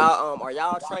 Now y'all are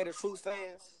y'all Trader Truth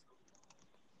fans?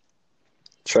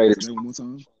 Trader Truth one more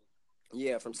time?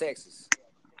 Yeah, from Texas.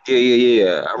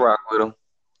 Yeah. I rock with him.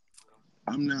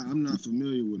 I'm not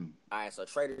familiar with him. All right, so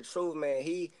Trader Truth,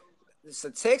 man,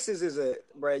 so Texas is you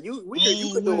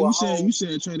could do you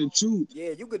said Trader Truth.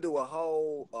 Yeah, you could do a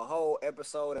whole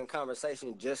episode and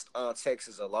conversation just on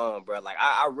Texas alone, bro. Like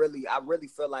I really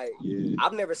feel like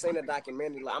I've never seen a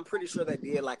documentary. Like, I'm pretty sure they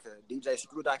did like a DJ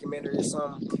Screw documentary or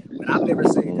something, but I've never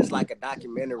seen just like a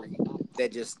documentary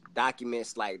that just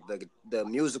documents like the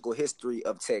musical history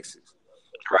of Texas.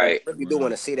 Right. I really do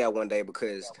want to see that one day,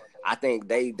 because I think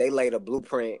they laid a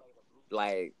blueprint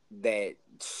like that.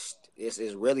 It's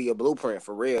really a blueprint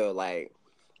for real. Like,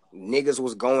 niggas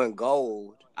was going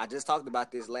gold. I just talked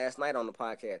about this last night on the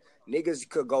podcast. Niggas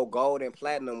could go gold and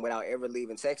platinum without ever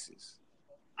leaving Texas.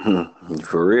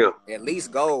 For real. At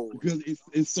least gold. Because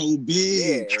it's so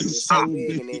big. Yeah, it's so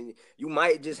big. And then you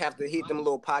might just have to hit them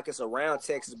little pockets around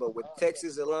Texas. But with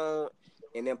Texas alone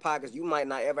and them pockets, you might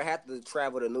not ever have to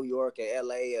travel to New York or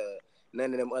LA or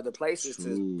none of them other places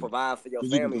to provide for your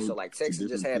family. So like Texas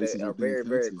just had a very,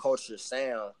 very cultured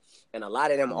sound. And a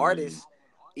lot of them artists,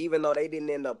 even though they didn't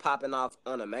end up popping off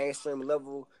on a mainstream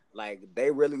level, like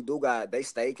they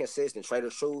stayed consistent. Trader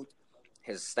Truth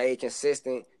has stayed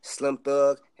consistent. Slim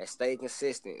Thug has stayed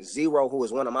consistent. Zero, who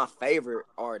is one of my favorite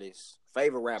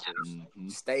rappers,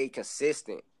 stayed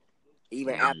consistent.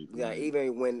 Even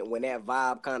even when that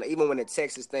vibe even when the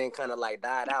Texas thing kind of like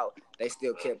died out, they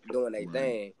still kept doing their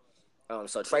thing.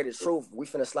 So Trader Truth, we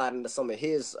finna slide into some of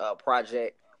his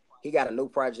project. He got a new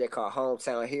project called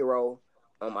Hometown Hero.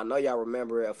 I know y'all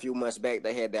remember a few months back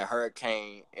they had that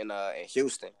hurricane in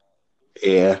Houston.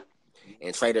 Yeah.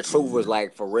 And Trader Truth was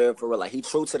like for real, like he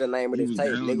true to the name of this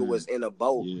tape. Nigga there. Was in a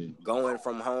boat going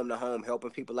from home to home,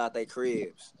 helping people out their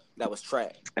cribs. That was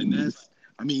track. And that's,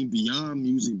 I mean, beyond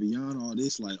music, beyond all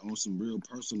this, like on some real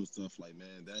personal stuff, like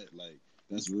man,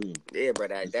 that's real. Yeah, bro,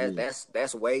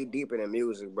 that's way deeper than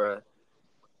music, bro.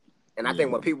 And I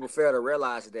think what people fail to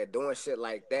realize is that doing shit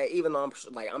like that, even though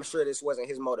I'm sure this wasn't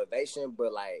his motivation,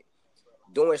 but like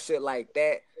doing shit like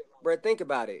that, bro, think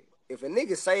about it. If a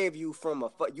nigga save you from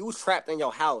you trapped in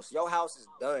your house is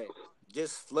done,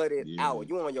 just flooded out,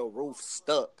 you on your roof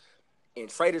stuck, and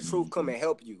Trader Truth come and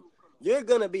help you, you're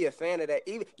gonna be a fan of that.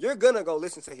 Even you're gonna go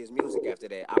listen to his music after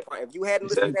that. If you hadn't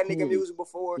listened to that nigga music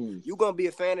before, you gonna be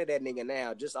a fan of that nigga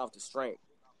now just off the strength.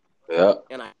 Yeah.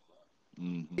 And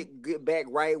get back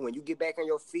right when you get back on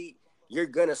your feet, you're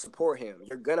gonna support him.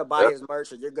 You're gonna buy his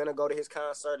merch, or you're gonna go to his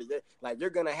concert. Or you're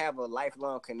gonna have a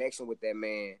lifelong connection with that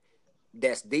man.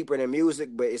 That's deeper than music,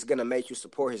 but it's gonna make you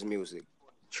support his music.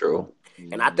 True.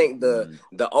 And I think the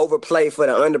overplay for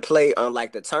the underplay on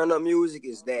like the turn up music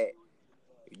is that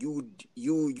you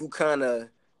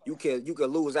could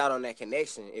lose out on that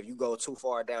connection if you go too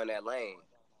far down that lane.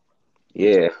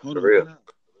 Yeah, hold for real.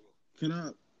 Can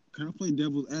I play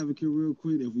devil's advocate real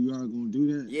quick if we are gonna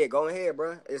do that? Yeah, go ahead,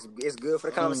 bro. It's good for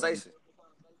the conversation.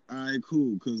 All right,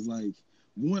 cool. Cause like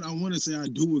one, I want to say I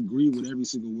do agree with every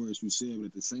single word you said, but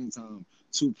at the same time,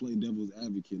 to play devil's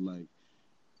advocate, like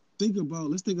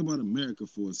let's think about America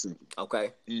for a second.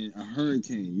 Okay. And a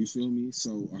hurricane, you feel me?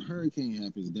 So a hurricane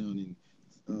happens down in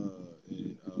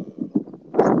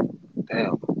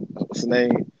damn, what's the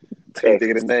name?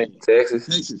 Texas.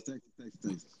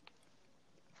 Texas.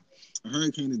 A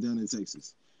hurricane is down in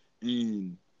Texas,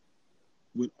 and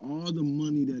with all the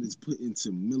money that is put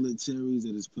into militaries,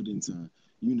 that is put into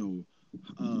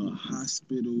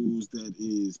hospitals,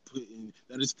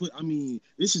 I mean,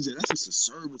 that's just a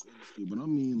service industry, but I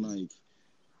mean like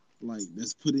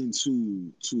that's put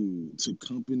into to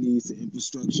companies, to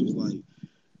infrastructures. Like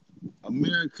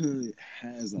America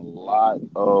is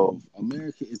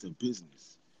a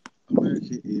business.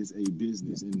 America is a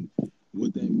business, and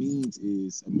what that means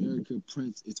is America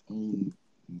prints its own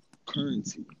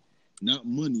currency, not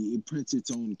money. It prints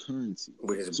its own currency,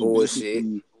 which is bullshit.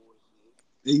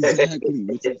 Exactly.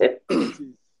 Which is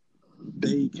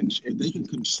they can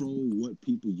control what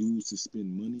people use to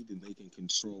spend money. Then they can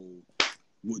control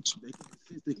what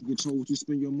you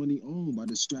spend your money on by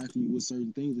distracting you with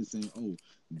certain things and saying, "Oh,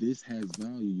 this has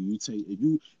value. You take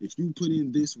if you put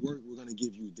in this work, we're gonna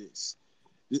give you this."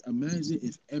 Imagine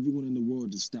if everyone in the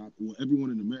world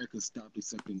everyone in America stopped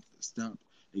accepting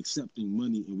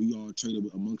money, and we all traded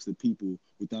amongst the people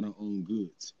without our own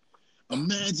goods.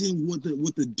 Imagine what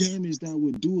the damage that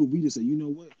would do if we just say, you know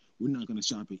what, we're not gonna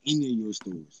shop at any of your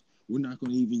stores. We're not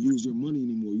gonna even use your money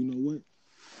anymore. You know what?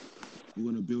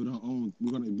 We're gonna build our own.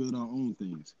 We're gonna build our own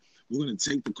things. We're gonna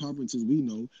take the carpenters we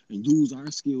know and use our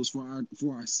skills for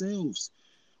ourselves.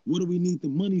 What do we need the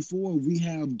money for? We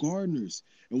have gardeners,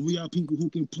 and we are people who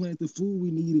can plant the food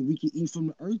we need, and we can eat from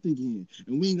the earth again.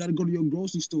 And we ain't got to go to your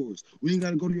grocery stores. We ain't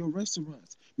got to go to your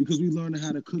restaurants, because we learned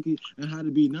how to cook it and how to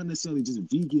be not necessarily just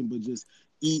vegan, but just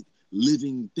eat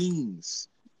living things.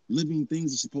 Living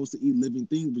things are supposed to eat living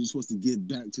things, but you're supposed to give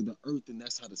back to the earth, and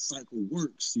that's how the cycle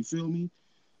works. You feel me?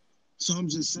 So I'm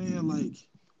just saying, like,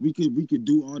 we could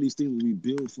do all these things that we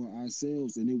build for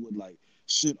ourselves, and it would like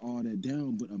shut all that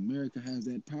down. But America has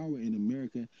that power, and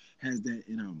America has that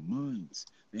in our minds.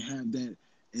 They have that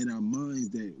in our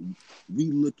minds, that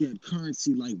we look at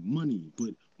currency like money,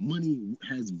 but money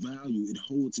has value. It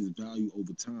holds its value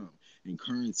over time, and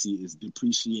currency is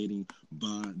depreciating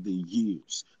by the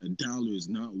years. A dollar is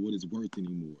not what it's worth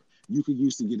anymore. You could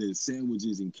used to get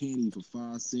sandwiches and candy for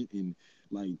 5 cents and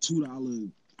like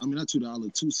 $2. I mean, not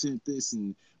 $2, 2 cents this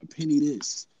and a penny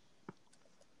this.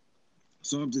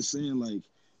 So I'm just saying, like,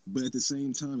 but at the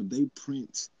same time, if they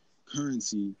print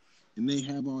currency and they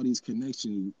have all these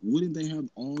connections, wouldn't they have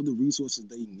all the resources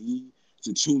they need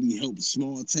to truly help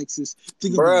small Texas?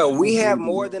 Bro, we have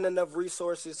more than enough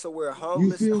resources to where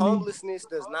homelessness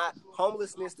does not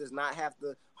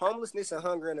homelessness and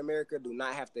hunger in America do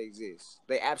not have to exist.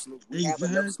 They absolutely we have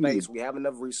enough Exactly. space, we have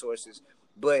enough resources,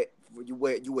 but what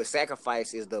you would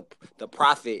sacrifice is the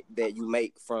profit that you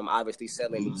make from obviously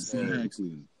selling these things.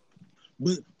 Exactly.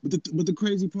 But the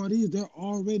crazy part is they're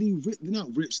already rich. They're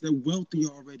not rich. They're wealthy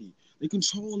already. They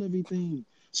control everything.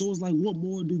 So it's like, what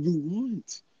more do you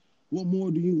want? What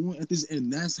more do you want at this?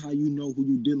 And that's how you know who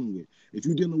you're dealing with. If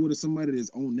you're dealing with somebody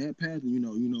that's on that path, you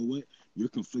know what? You're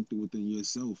conflicted within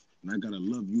yourself, and I gotta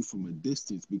love you from a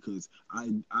distance because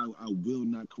I will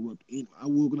not corrupt. I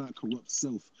will not corrupt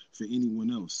self for anyone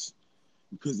else.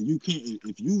 Because you can't.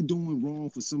 If you doing wrong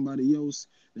for somebody else,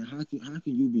 then how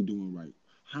can you be doing right?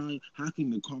 How can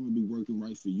the karma be working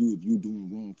right for you if you doing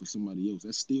wrong for somebody else?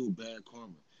 That's still bad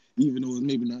karma. Even though it's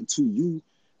maybe not to you,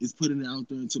 it's putting it out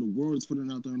there into the world, it's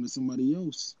putting it out there into somebody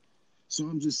else. So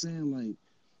I'm just saying, like,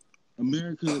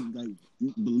 America, like,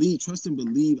 trust and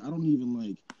believe. I don't even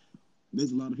like,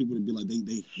 there's a lot of people that be like,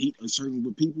 they hate a certain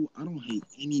group of people. I don't hate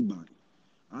anybody.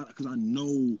 Because I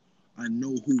know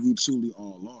who we truly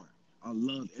all are. I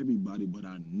love everybody, but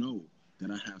I know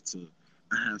that I have to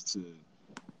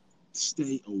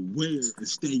stay aware and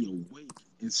stay awake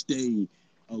and stay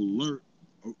alert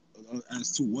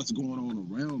as to what's going on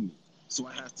around me. So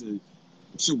I have to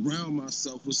surround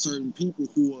myself with certain people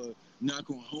who are not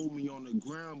going to hold me on the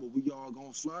ground, but we all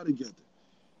going to fly together.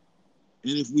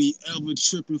 And if we ever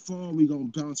trip and fall, we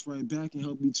going to bounce right back and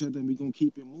help each other, and we going to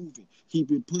keep it moving,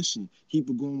 keep it pushing, keep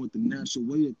it going with the natural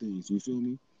way of things. You feel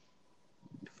me?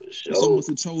 Sure. It's almost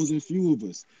a chosen few of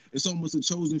us. It's almost a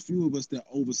chosen few of us that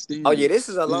overstand. Oh yeah, this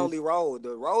is a lonely road.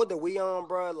 The road that we on,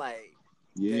 bro, like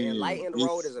yeah, the enlightened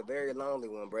road is a very lonely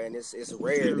one, bro. And it's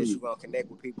rare that you're gonna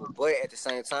connect with people. But at the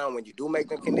same time, when you do make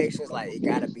them connections, like it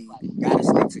gotta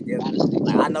stick together.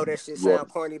 Like I know that shit sound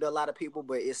corny to a lot of people,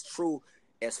 but it's true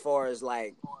as far as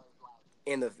like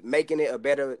in the making this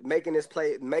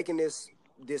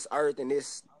earth and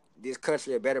this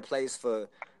country a better place for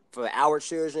our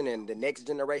children and the next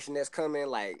generation that's coming.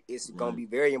 Like it's gonna be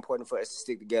very important for us to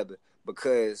stick together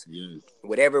because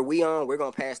whatever we on, we're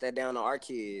gonna pass that down to our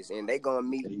kids, and they gonna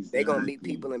meet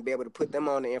people and be able to put them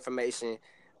on the information.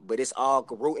 But it's all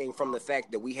rooting from the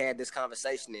fact that we had this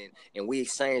conversation and we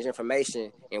exchanged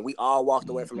information and we all walked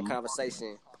away from the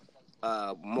conversation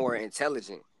more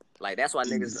intelligent. Like that's why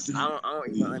niggas I don't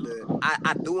even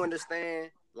I do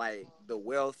understand like the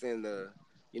wealth and the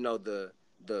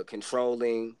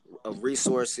controlling of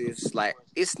resources. Like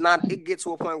it gets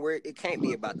to a point where it can't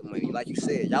be about the money. Like you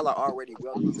said, y'all are already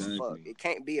wealthy as fuck. It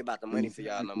can't be about the money for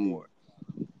y'all no more.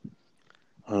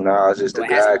 No, it's just the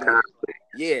guy conflict.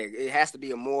 Yeah, it has to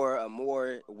be a more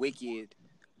wicked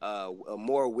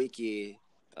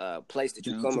place that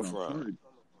you're coming from.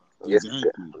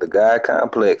 Exactly. The God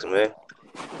complex, man.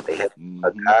 They have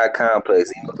a God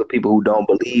complex. Even for people who don't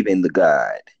believe in the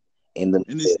God. And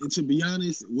to be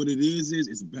honest, what it is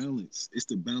it's balance. It's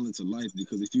the balance of life.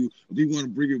 Because if you want to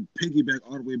bring it piggyback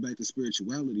all the way back to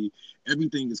spirituality,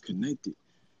 everything is connected.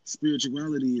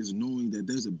 Spirituality is knowing that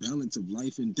there's a balance of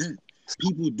life and death.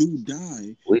 People do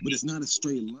die, but it's not a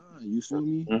straight line. You feel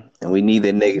me? And we need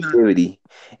that negativity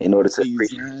in order to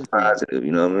appreciate the positive.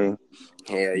 You know what I mean?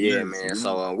 Hell yeah, man.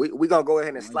 So we gonna go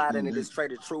ahead and slide into this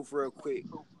Traded Truth real quick.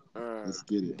 Let's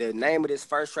get it. The name of this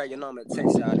first track, I'm gonna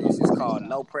text y'all this. It's called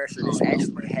No Pressure. This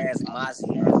actually has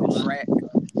Mozzie on the track.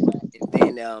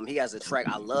 And then he has a track.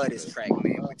 I love this track,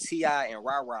 man, with T.I. and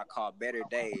Ra called Better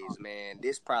Days, man.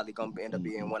 This probably gonna end up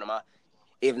being one of my,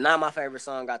 if not my favorite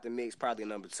song out the mix, probably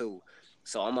number 2.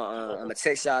 So I'm gonna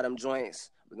text y'all them joints.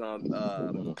 We're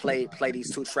gonna play these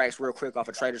 2 tracks real quick off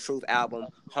of Traded Truth album,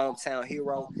 Hometown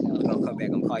Hero. We're gonna come back.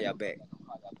 I'm gonna call y'all back.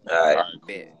 All right.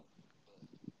 Bet.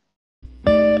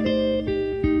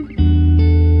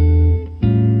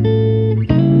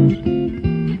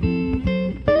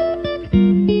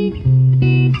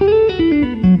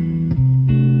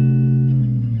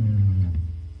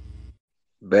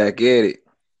 Back at it.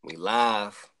 We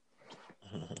live.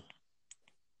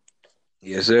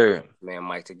 Yes, sir. Man,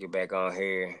 Mike, to get back on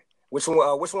here. Which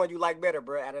one you like better,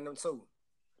 bro, out of them 2?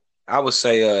 I would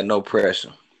say No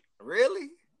Pressure. Really?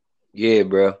 Yeah,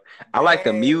 bro. I like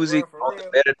the music on the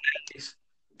Better Days,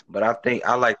 but I think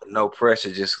I like the No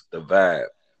Pressure, just the vibe.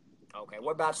 Okay,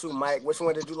 what about you, Mike? Which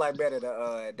one did you like better,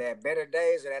 that Better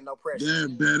Days or that No Pressure?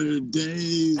 That Better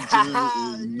Days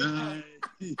is nice.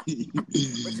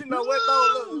 But you know what,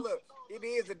 though? Look. It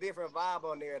is a different vibe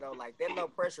on there, though. Like, that No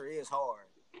Pressure is hard.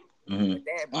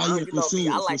 Mm-hmm. I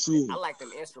like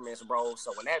them instruments, bro.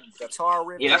 So when that guitar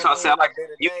riff, that's what I said. I like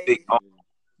music on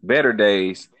Better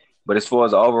Days, but as far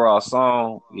as the overall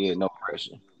song, No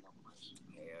Pressure.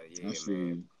 Hell yeah,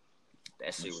 man.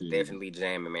 That shit was definitely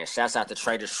jamming, man. Shouts out to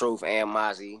Trader Truth and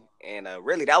Mozzie. And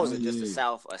really, that was just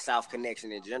a South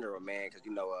connection in general, man. Because,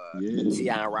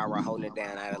 T.I. and Ra holding it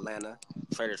down out of Atlanta.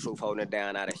 Trader Truth holding it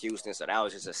down out of Houston. So that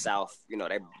was just a South,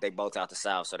 they both out the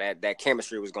South. So that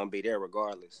chemistry was going to be there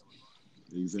regardless.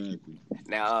 Exactly.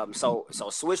 Now, so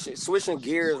switching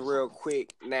gears real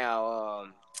quick. Now,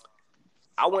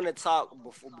 I want to talk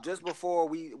before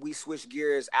we switch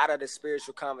gears out of the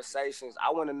spiritual conversations.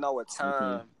 I want to know a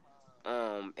time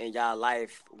in y'all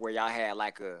life where y'all had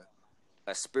like a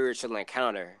spiritual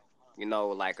encounter,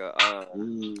 like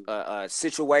a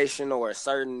situation or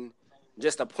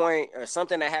just a point or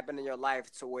something that happened in your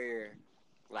life to where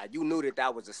like you knew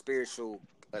that was a spiritual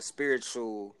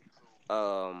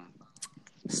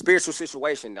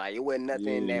situation. Like it wasn't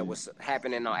nothing that was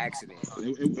happening on accident.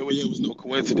 It was no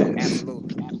coincidence.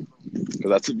 Absolutely.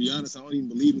 Because to be honest, I don't even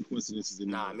believe in coincidences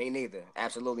anymore. Nah, me neither.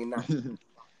 Absolutely not.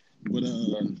 But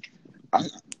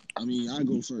I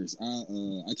go first.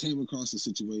 I came across a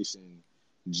situation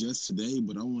just today,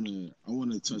 but I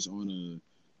wanna touch on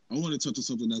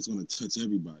something that's gonna touch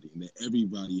everybody and that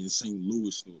everybody in St.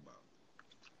 Louis knew about.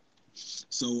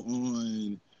 So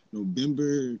on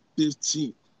November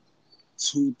 15th,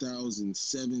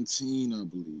 2017, I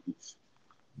believe,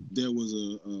 there was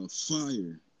a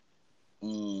fire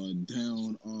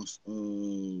down off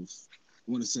of,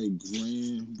 I want to say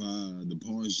Grand by the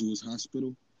Barnes Jewish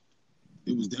Hospital.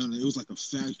 It was like a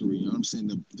factory. You know what I'm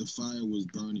saying? The fire was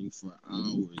burning for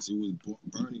hours. It was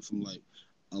burning from like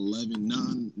 11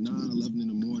 in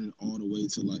the morning all the way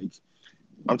to like,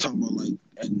 I'm talking about like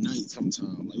at night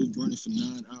sometime. Like it was burning for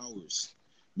 9 hours.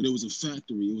 But it was a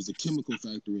factory. It was a chemical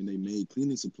factory, and they made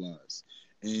cleaning supplies.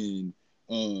 And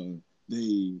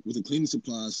with the cleaning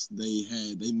supplies, they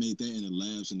made that in the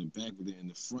labs in the back, but then in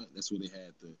the front, that's where they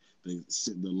had the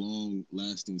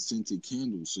long-lasting scented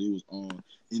candles. So it was all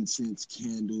incense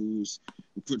candles.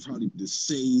 We put probably the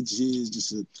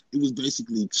sages. It was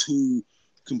basically two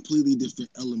completely different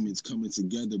elements coming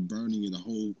together, burning, and the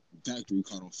whole factory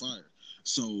caught on fire.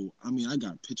 So, I mean, I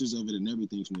got pictures of it and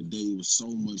everything from the day. It was so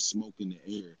much smoke in the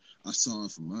air. I saw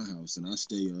it from my house, and I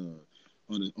stay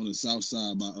on the south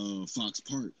side by Fox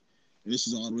Park. And this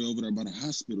is all the way over there by the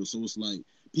hospital. So it's like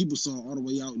people saw all the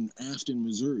way out in Afton,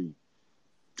 Missouri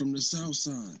from the south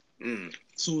side. Mm.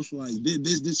 So it's like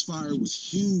this fire was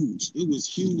huge. It was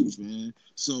huge, man.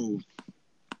 So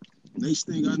next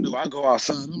thing I know, I go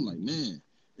outside. I'm like, man,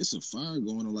 it's a fire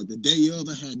going on. Like the day of,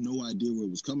 I had no idea where it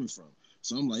was coming from.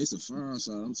 So I'm like, it's a fire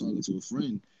outside. I'm talking to a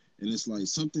friend, and it's like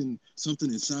something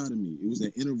inside of me. It was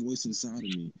that inner voice inside of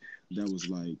me that was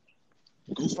like,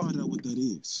 go find out what that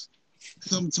is.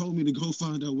 Something told me to go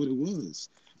find out what it was.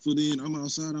 So then I'm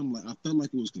outside. I'm like, I felt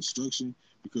like it was construction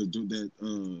because that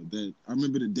I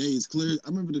remember the day is clear. I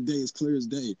remember the day as clear as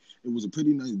day. It was a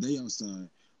pretty nice day outside,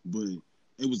 but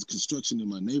it was construction in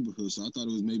my neighborhood. So I thought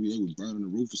it was maybe they was burning the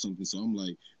roof or something. So I'm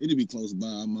like, it'd be close by.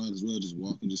 I might as well just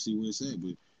walk and just see where it's at.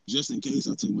 But just in case,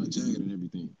 I took my jacket and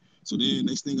everything. So then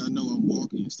next thing I know, I'm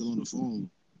walking, still on the phone.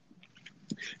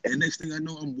 And next thing I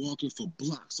know, I'm walking for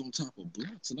blocks on top of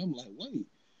blocks. And I'm like, wait,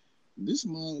 this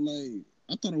mall, like,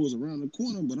 I thought I was around the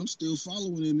corner, but I'm still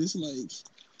following it. And it's like,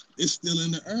 it's still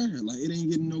in the air. Like, it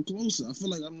ain't getting no closer. I feel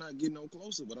like I'm not getting no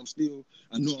closer, but I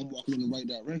know I'm walking in the right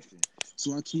direction.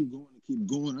 So I keep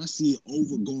going. I see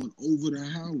it going over the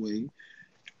highway,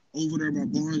 over there by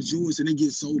Barnes Jewish, and it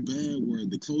gets so bad where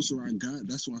the closer I got,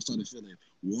 that's when I started feeling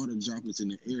water droplets in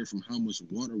the air from how much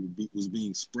water was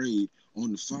being sprayed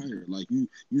on the fire. Like you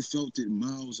felt it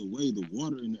miles away, the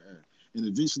water in the air. And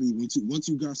eventually, once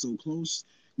you got so close,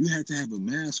 you had to have a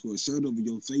mask or a shirt over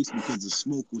your face because the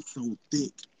smoke was so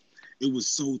thick. It was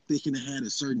so thick and it had a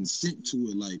certain scent to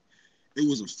it. Like it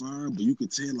was a fire, but you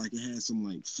could tell like it had some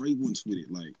like fragrance with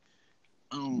it. Like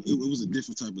it was a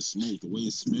different type of smoke. The way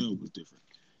it smelled was different.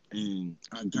 And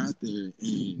I got there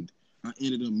and I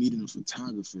ended up meeting a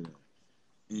photographer there.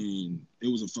 And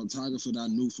it was a photographer that I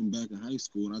knew from back in high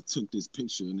school. And I took this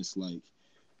picture and it's like,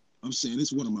 I'm saying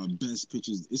it's one of my best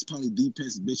pictures. It's probably the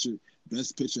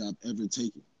best picture I've ever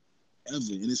taken,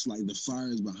 ever. And it's like the fire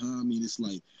is behind me. And it's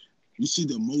like, you see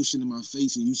the emotion in my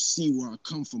face and you see where I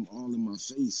come from all in my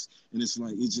face. And it's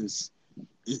like,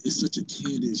 it's such a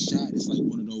candid shot. It's like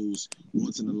one of those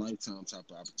once in a lifetime type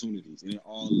of opportunities. And it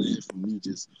all led from me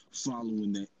just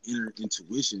following that inner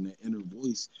intuition, that inner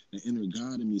voice, that inner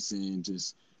God in me saying,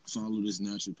 just follow this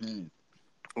natural path.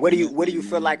 What do you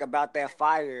feel like about that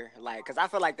fire? Like, cause I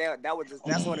feel like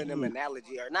that's one of them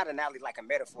analogy, or not analogy, like a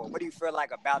metaphor. What do you feel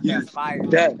like about that fire?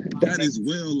 That as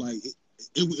well, like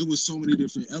it was so many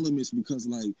different elements because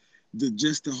like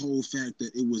the whole fact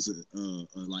that it was a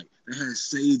like it had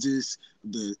sages,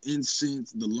 the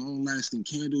incense, the long lasting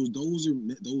candles. Those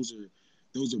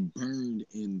are burned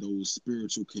in those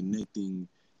spiritual connecting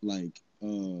like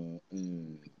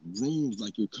rooms,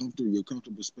 like your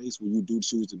comfortable space where you do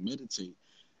choose to meditate.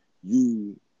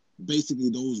 You basically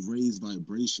those raised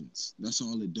vibrations. That's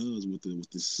all it does with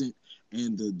the scent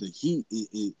and the heat.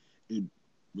 It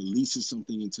releases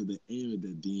something into the air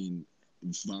that then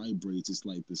vibrates. It's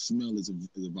like the smell is a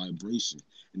vibration,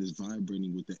 and it's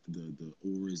vibrating with the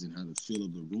auras and how the feel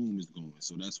of the room is going.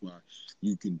 So that's why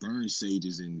you can burn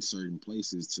sages in certain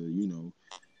places to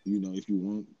if you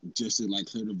want, just to like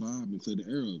clear the vibe and clear the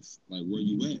air of like where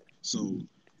you at. So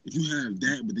if you have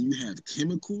that, but then you have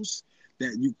chemicals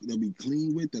that be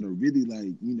clean with that are really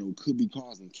like could be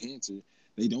causing cancer.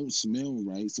 They don't smell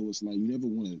right, so it's like you never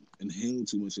want to inhale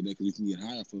too much of that because you can get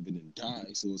high off of it and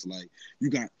die. So it's like you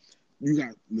got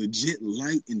legit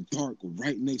light and dark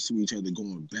right next to each other,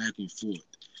 going back and forth,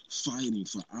 fighting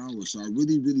for hours. So I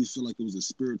really, really feel like it was a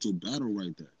spiritual battle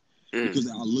right there.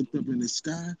 Because I looked up in the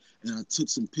sky and I took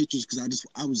some pictures because I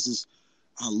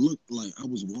looked like I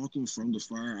was walking from the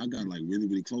fire. I got like really,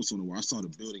 really close on the where I saw the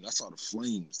building. I saw the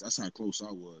flames. That's how close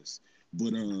I was.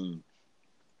 But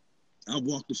I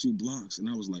walked a few blocks and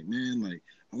I was like, man, like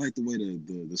I like the way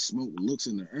the smoke looks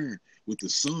in the air with the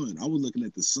sun. I was looking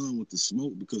at the sun with the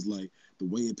smoke because like the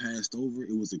way it passed over,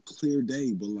 it was a clear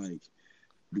day, but like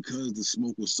because the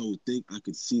smoke was so thick, I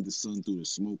could see the sun through the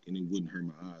smoke and it wouldn't hurt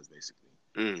my eyes basically.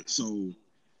 So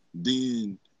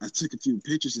then I took a few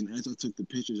pictures, and as I took the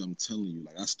pictures, I'm telling you,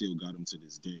 like I still got them to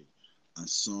this day. I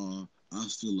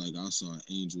feel like I saw an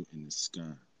angel in the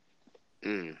sky.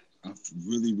 I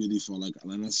really, really felt like,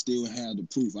 and I still had the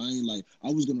proof. I ain't like,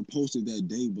 I was gonna post it that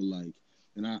day, but like,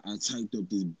 and I typed up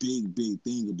this big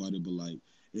thing about it, but like,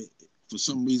 for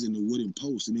some reason it wouldn't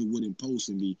post, and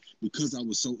me because I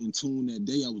was so in tune that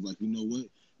day. I was like, you know what?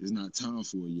 It's not time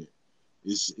for it yet.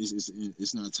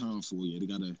 It's not time for it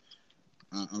yet.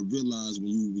 I realize when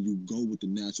you go with the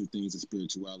natural things of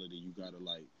spirituality, you gotta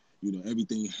like,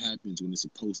 everything happens when it's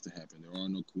supposed to happen. There are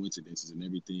no coincidences, and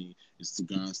everything is to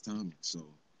God's timing. So.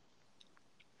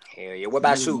 Hell yeah. What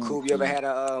about you, Coop? You ever had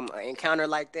an encounter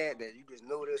like that you just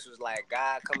knew this was like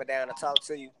God coming down to talk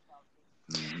to you?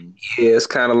 Yeah, it's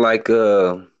kind of like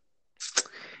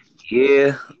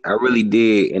yeah, I really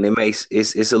did, and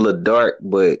it's a little dark,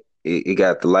 but it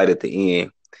got the light at the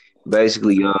end.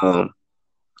 Basically,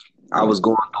 I was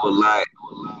going through a lot.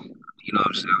 You know what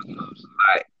I'm saying?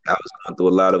 I was going through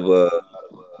a lot of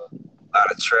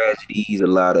tragedies,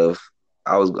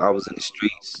 I was in the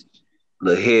streets, a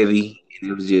little heavy,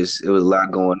 and it was a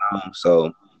lot going on.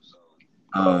 So,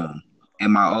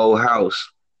 in my old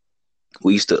house,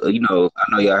 we used to, I know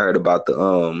y'all heard about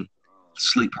the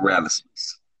sleep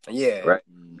paralysis. Yeah. Right.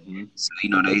 So,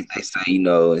 they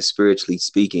say, spiritually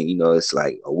speaking, it's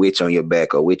like a witch on your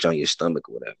back or a witch on your stomach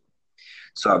or whatever.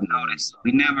 So I've noticed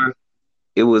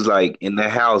it was like in the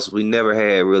house, we never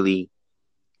had really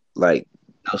like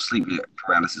no sleep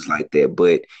paralysis like that,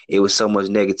 but it was so much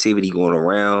negativity going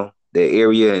around the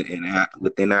area and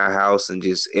within our house and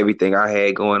just everything I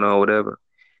had going on, whatever,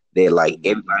 that like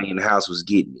everybody in the house was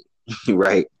getting it,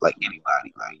 right? Like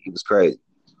everybody, like it was crazy.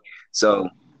 So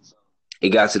it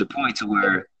got to the point to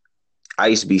where I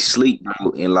used to be asleep,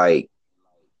 bro, and like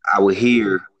I would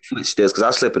hear footsteps because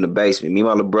I slept in the basement. Me and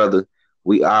my little brother,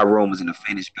 our room was in a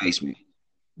finished basement,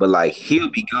 but like he'll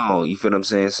be gone. You feel what I'm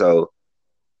saying? So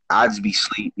I just be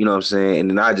asleep, you know what I'm saying? And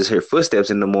then I just hear footsteps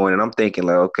in the morning. I'm thinking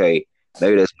like, okay,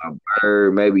 maybe that's my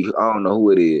bird. Maybe I don't know who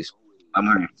it is. I'm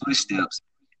hearing footsteps,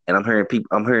 and I'm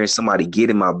hearing somebody get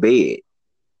in my bed,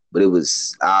 but it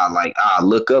was I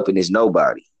look up and there's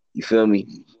nobody. You feel me?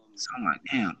 So I'm like,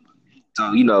 damn.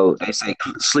 So, they say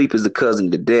sleep is the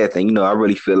cousin to death. And, I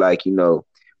really feel like, when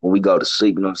we go to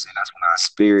sleep, you know what I'm saying? That's when our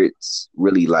spirits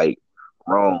really like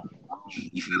wrong.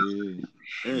 You feel me?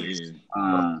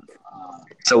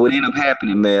 So what ended up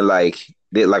happening, man, like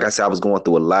I said, I was going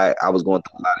through a lot. I was going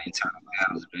through a lot of internal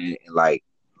battles, man. And like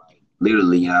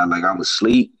literally, like I was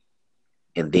asleep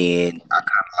and then I kind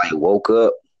of like woke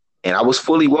up and I was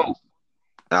fully woke.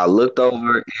 And I looked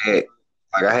over at,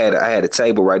 like I had a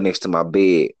table right next to my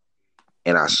bed.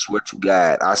 And I swear to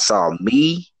God, I saw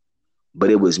me,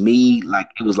 but it was me, like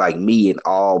it was like me in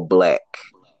all black.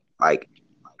 Like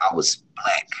I was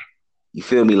black. You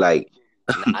feel me? Like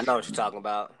I know what you're talking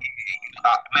about.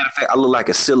 Matter of fact, I look like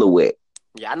a silhouette.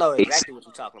 Yeah, I know exactly what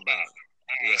you're talking about.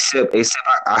 Yeah. Except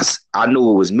I knew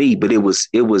it was me, but it was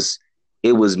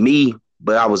me,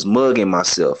 but I was mugging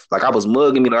myself. Like I was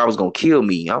mugging me like I was gonna kill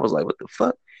me. I was like, what the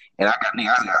fuck? And I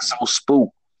got so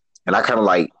spooked. And I kind of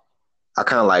like I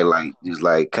kind of like just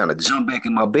like kind of jumped back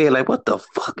in my bed, like what the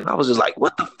fuck? And I was just like,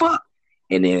 what the fuck?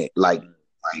 And then like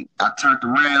I turned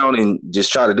around and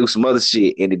just tried to do some other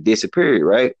shit, and it disappeared.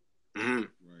 Right, Mm-hmm.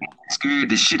 it scared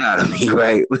the shit out of me.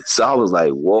 Right, so I was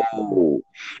like, whoa,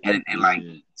 and like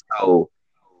so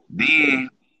then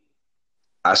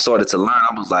I started to learn.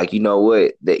 I was like, you know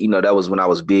what? That was when I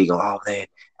was big on. Oh man,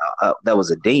 that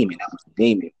was a demon. That was a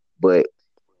demon. But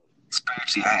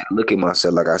spiritually, I had to look at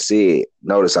myself. Like I said,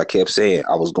 notice I kept saying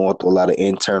I was going through a lot of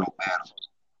internal battles.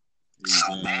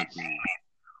 So that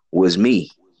was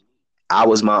me. I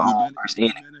was my own worst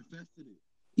enemy.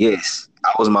 Yes,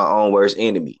 I was my own worst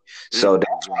enemy. So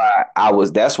that's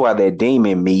why that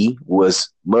demon me was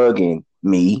mugging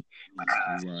me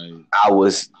because I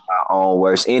was my own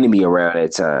worst enemy around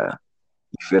that time.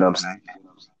 You feel what I'm saying?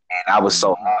 And I was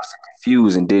so lost and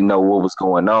confused and didn't know what was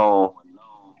going on. You know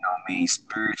what I mean?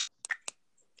 Spiritually,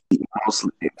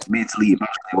 mentally,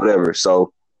 emotionally, whatever.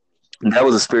 So that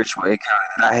was a spiritual encounter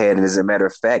that I had. And as a matter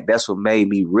of fact, that's what made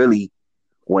me really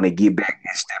want to get back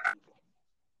and step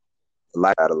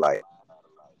life out of life.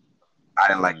 I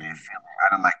didn't like that feeling. I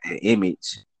didn't like that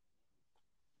image.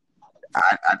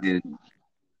 I didn't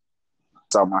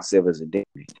saw myself as a demon.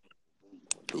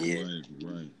 Yeah.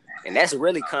 Right. And that's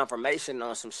really confirmation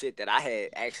on some shit that I had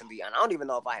actually, and I don't even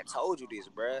know if I had told you this,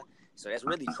 bruh. So that's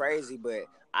really crazy, but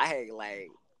I had like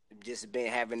just been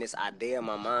having this idea in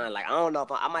my mind. Like I don't know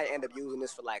if I might end up using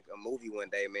this for like a movie one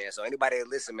day, man. So anybody that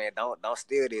listen, man, don't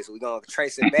steal this. We're gonna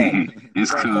trace it back. We're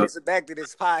gonna trace it back to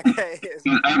this podcast.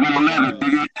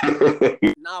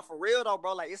 Nah, for real though,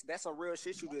 bro. Like that's some real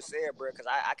shit you just said, bro. Because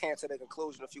I came to the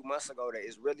conclusion a few months ago that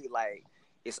it's really like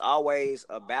it's always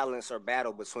a balance or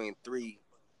battle between three.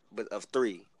 Of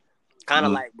three, kind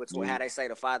of like between how they say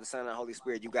the Father, Son, and the Holy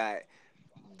Spirit. You got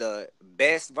the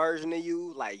best version of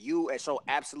you, like you at your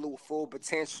absolute full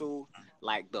potential,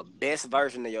 like the best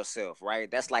version of yourself,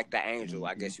 right? That's like the angel,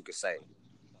 I guess you could say.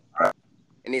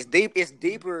 And it's deep. It's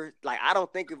deeper. Like I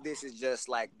don't think of this as just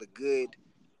like the good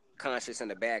conscious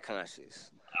and the bad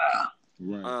conscious.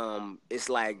 Right. It's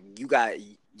like you got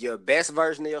your best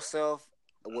version of yourself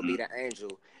will be the angel.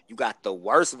 You got the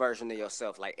worst version of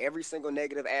yourself. Like every single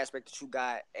negative aspect that you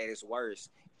got at its worst.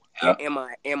 In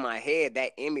my head,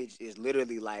 that image is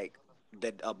literally like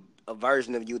a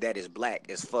version of you that is black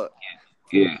as fuck.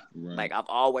 Yeah. Right. Like I've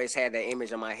always had that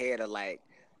image in my head of like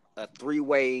a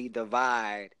three-way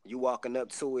divide. You walking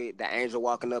up to it, the angel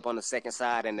walking up on the second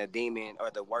side, and the demon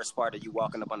or the worst part of you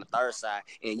walking up on the third side.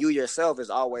 And you yourself is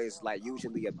always like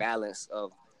usually a balance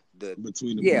of a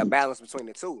balance between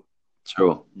the two.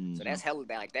 True. So that's hella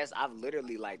bad. Like I've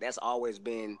literally like that's always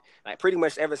been like pretty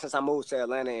much ever since I moved to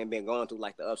Atlanta and been going through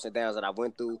like the ups and downs that I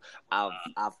went through. I've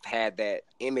had that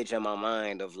image in my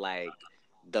mind of like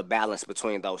the balance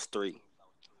between those three.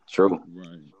 True.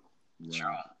 Right.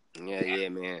 True. Yeah,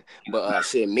 man. But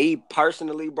shit, me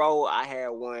personally, bro, I had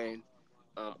one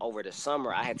over the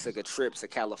summer. I had took a trip to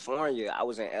California. I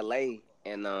was in LA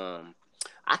and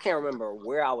I can't remember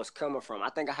where I was coming from. I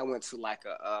think I went to like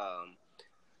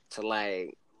to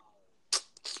like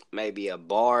maybe a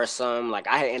bar or something. Like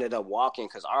I had ended up walking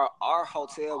because our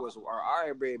hotel was or our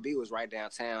Airbnb was right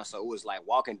downtown, so it was like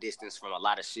walking distance from a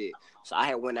lot of shit. So I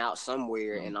had went out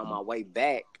somewhere, and on my way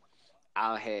back,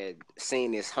 I had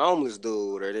seen this homeless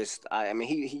dude or this. I mean,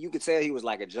 he you could tell he was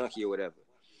like a junkie or whatever,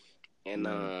 and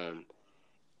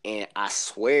and I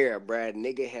swear, bruh,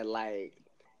 nigga had like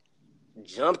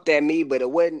jumped at me, but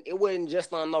it wasn't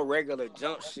just on no regular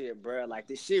jump shit, bro. Like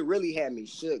this shit really had me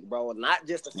shook, bro. Not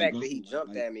just the fact that he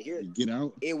jumped at me. Here, get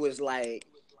out. It was like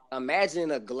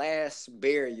imagine a glass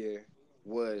barrier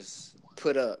was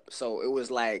put up. So it was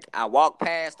like I walked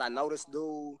past, I noticed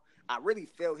dude. I really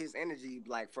felt his energy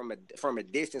like from a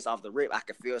distance off the rip. I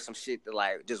could feel some shit that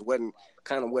like just wasn't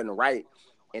right.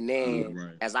 And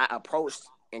then as I approached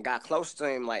and got close to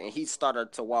him, like and he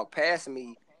started to walk past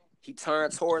me. He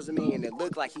turned towards me, and it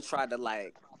looked like he tried to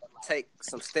like take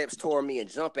some steps toward me and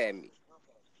jump at me.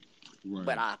 Right.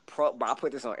 But I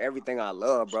put this on everything I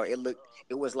love, bro.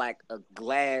 It was like a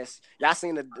glass. Y'all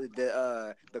seen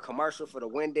the commercial for the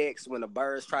Windex when the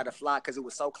birds try to fly because it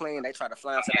was so clean they tried to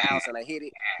fly into the house and I hit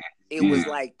it. It was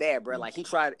like that, bro. Like he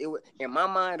tried. It was in my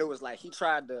mind. It was like he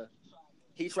tried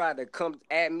to come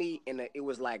at me, and it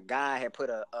was like God had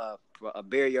put a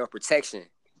barrier of protection.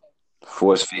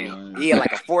 Force field. Yeah,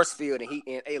 like a force field, and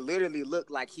it literally looked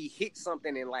like he hit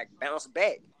something and like bounced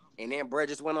back, and then bro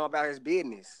just went on about his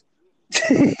business.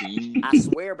 I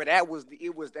swear, but it was.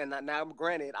 And now,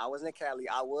 granted, I was in Cali.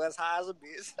 I was high as a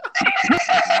bitch.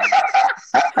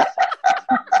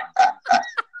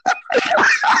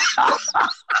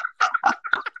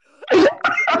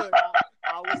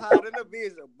 I was high in the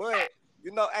bitch, but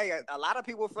You know, hey, a lot of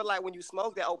people feel like when you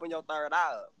smoke, they open your third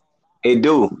eye up. It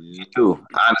do.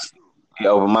 Honestly, it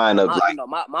open mine up.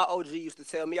 My OG used to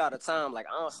tell me all the time, like,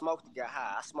 I don't smoke to get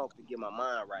high. I smoke to get my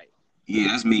mind right. Yeah,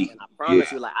 that's me. And I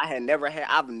promise you, like, I've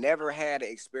never had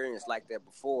an experience like that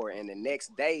before. And the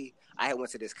next day, I had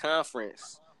went to this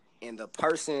conference, and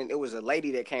it was a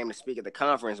lady that came to speak at the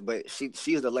conference, but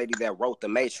she's the lady that wrote The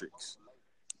Matrix.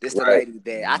 This the lady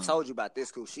that I told you about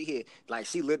this. Cool.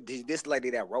 This lady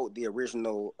that wrote the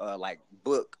original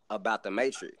book about The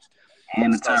Matrix.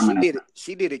 And so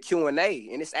she did a Q&A,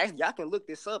 and it's actually, y'all can look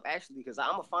this up actually, because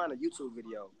I'm gonna find a YouTube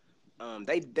video.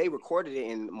 They recorded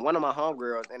it, and one of my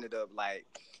homegirls ended up like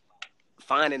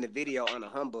finding the video on a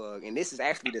humbug, and this is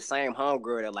actually the same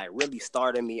homegirl that like really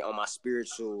started me on my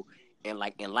spiritual and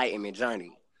like enlightenment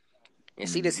journey. And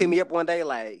she just hit me up one day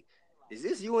like, is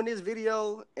this you in this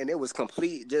video? And it was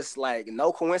complete, just like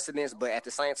no coincidence, but at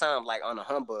the same time, like on a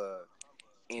humbug.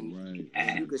 And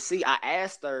you could see, I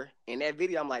asked her in that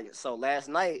video, I'm like, so last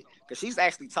night, because she's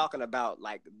actually talking about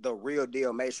like the real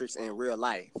deal Matrix in real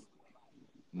life.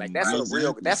 Like that's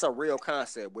a real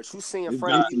concept. What you see in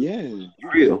front of you,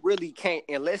 you really can't,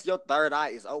 unless your third eye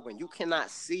is open, you cannot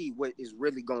see what is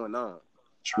really going on.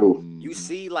 True. You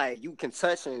see, like, you can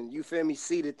touch and, you feel me,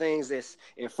 see the things that's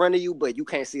in front of you, but you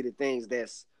can't see the things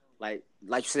that's like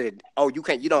you said,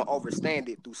 you don't understand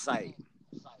it through sight.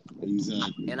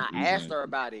 Exactly. And I asked her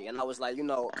about it, and I was like,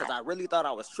 because I really thought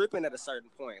I was tripping at a certain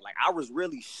point. Like, I was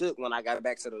really shook when I got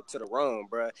back to the room,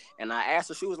 bro. And I asked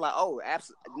her, she was like, "Oh,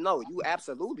 no, you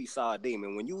absolutely saw a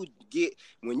demon. When you're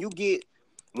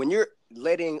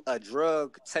letting a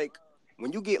drug take."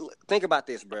 Think about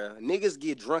this, bro. Niggas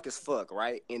get drunk as fuck,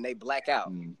 right? And they black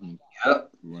out. Mm-hmm.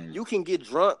 Yep. Right. You can get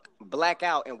drunk, black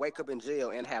out, and wake up in jail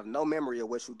and have no memory of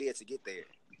what you did to get there.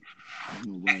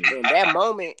 Right. In that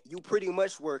moment, you pretty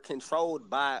much were controlled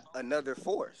by another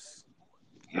force.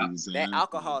 Yep. Exactly. That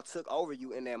alcohol took over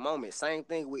you in that moment. Same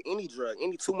thing with any drug.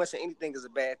 Too much of anything is a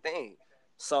bad thing.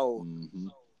 So... Mm-hmm.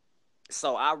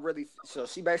 So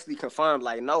she basically confirmed,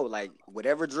 like, no, like,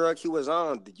 whatever drug he was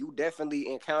on, you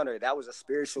definitely encountered, that was a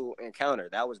spiritual encounter.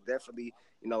 That was definitely,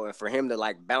 and for him to,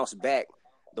 like, bounce back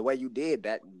the way you did,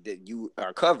 that you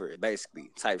are covered,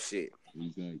 basically, type shit.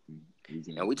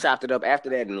 Exactly. And we chopped it up after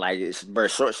that, and, like,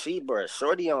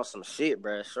 Shorty on some shit,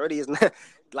 bro. Shorty is not,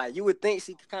 like, you would think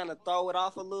she could kind of throw it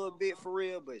off a little bit for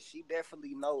real, but she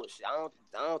definitely knows. I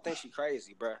don't think she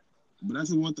crazy, bro. But that's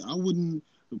the one thing I wouldn't...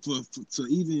 For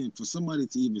somebody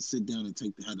to even sit down and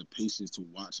have the patience to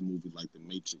watch a movie like The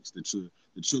Matrix, the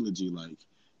trilogy, like,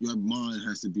 your mind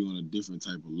has to be on a different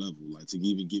type of level, like, to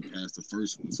even get past the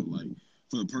first one. So, like,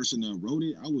 for the person that wrote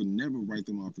it, I would never write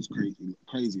them off as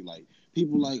crazy. Like,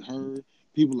 people like her,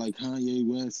 people like Kanye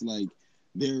West, like,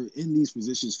 they're in these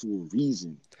positions for a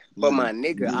reason. But my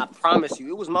nigga, I promise you,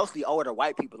 it was mostly older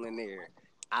white people in there.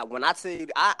 When I tell you,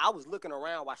 I was looking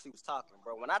around while she was talking,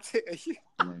 bro. When I tell you,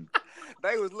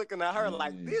 they was looking at her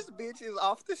like, this bitch is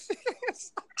off the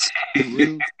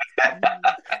shit.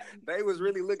 They was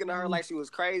really looking at her like she was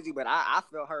crazy, but I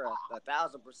felt her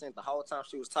 1,000% the whole time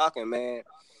she was talking, man.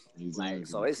 Exactly. Like,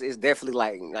 so it's definitely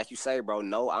like you say, bro.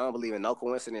 No, I don't believe in no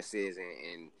coincidences,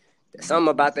 and something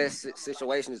about that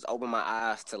situation just opened my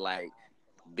eyes to like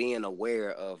being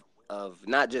aware of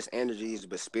not just energies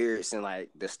but spirits and like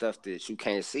the stuff that you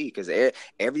can't see, because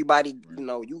everybody,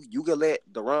 you could let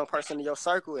the wrong person in your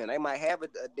circle and they might have a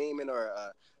demon or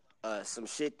some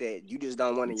shit that you just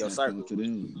don't want in your circle.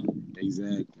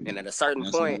 Exactly. And at a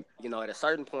certain point,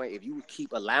 if you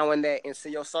keep allowing that into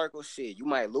your circle, shit, you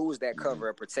might lose that cover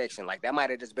of protection. Like, that might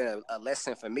have just been a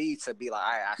lesson for me to be like,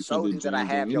 all right, I showed you that I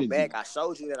have your back. I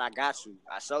showed you that I got you.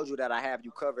 I showed you that I have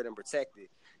you covered and protected.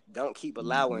 Don't keep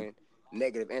allowing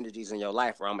negative energies in your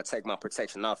life, or I'm gonna take my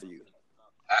protection off of you.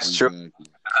 That's true.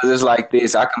 Because it's like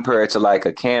this. I compare it to like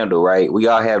a candle, right? We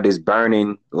all have this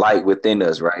burning light within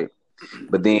us, right?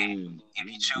 But then if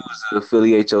you choose to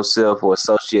affiliate yourself or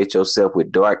associate yourself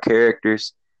with dark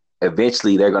characters,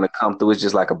 eventually they're gonna come through. It's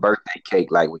just like a birthday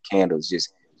cake, like with candles.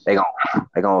 Just they're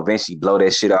gonna eventually blow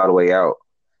that shit all the way out.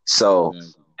 So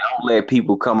don't let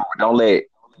people come over. Don't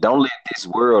let this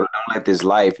world, don't let this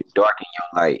life darken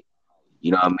your light. You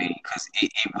know what I mean? Because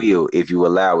it will if you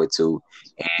allow it to.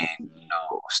 And,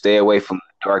 stay away from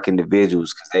dark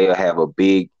individuals because they'll have a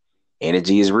big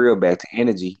energy is real back to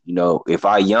energy. If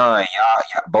I yawn,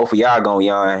 y'all both of y'all gonna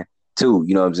yawn too.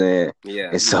 You know what I'm saying? Yeah.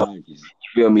 And so, you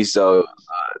feel me? So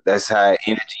that's how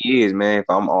energy is, man. If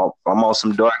I'm on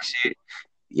some dark shit,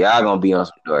 y'all gonna be on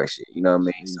some dark shit. You know what I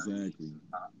mean? Exactly.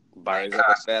 Birds of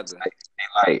a feather. Stay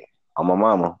light. I'm my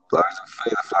mama. Birds of a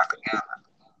feather flock together.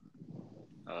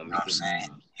 You know what I'm saying?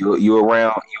 You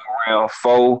around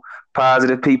foe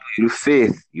Positive people, you the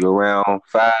fifth. You around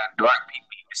five. Dark people,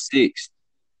 you the sixth.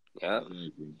 Yeah.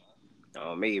 Exactly.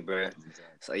 On me, bro. Exactly.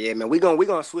 So yeah, man, we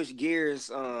gonna switch gears.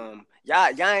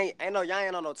 Y'all ain't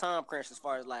on no time crunch as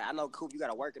far as like I know Coop, you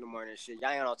gotta work in the morning and shit. Y'all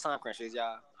ain't on no time crunches,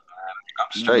 y'all. I'm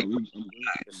Nah, straight.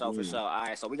 For sure, go for ahead. sure. All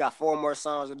right, so we got 4 more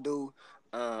songs to do.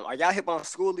 Are y'all hip on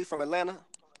Schoolie from Atlanta? I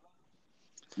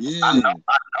Yeah.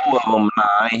 know of him. Nah,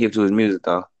 I ain't hip to his music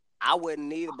though. I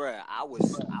wouldn't either, bro. I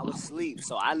was asleep,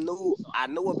 so I knew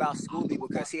about Schoolie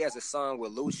because he has a song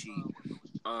with Lucci.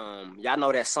 Y'all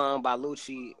know that song by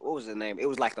Lucci. What was the name? It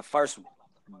was like the first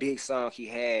big song he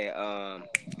had.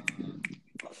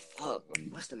 Fuck,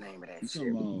 what's the name of that You shit?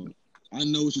 talking about? I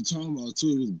know what you're talking about too.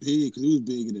 It was big because it was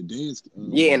big in the dance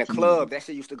Yeah, in the club, community. that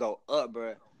shit used to go up,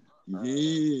 bro.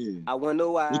 Yeah. I wonder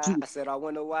What why. you? I said I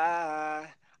wonder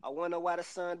why. I wonder why the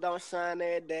sun don't shine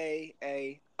every day.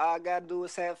 Hey, all I gotta do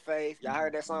is have faith. Y'all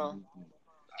heard that song?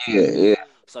 Yeah, yeah.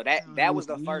 So Yeah, that was it's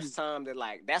the music. first time that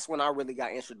like that's when I really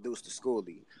got introduced to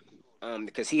Schoolie.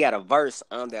 Because he had a verse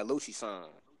on that Lucci song.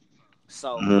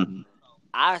 So Mm-hmm.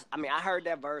 I heard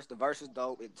that verse. The verse is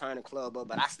dope. It turned the club up,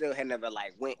 but I still had never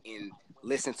like went and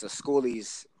listened to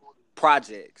Schoolie's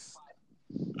projects.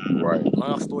 Right.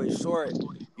 Long story short,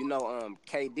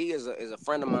 KD is a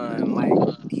friend of mine. Mike,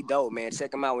 he dope, man.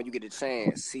 Check him out when you get a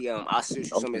chance. I'll shoot you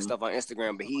some of his Okay. stuff on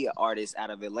Instagram. But he an artist out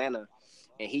of Atlanta,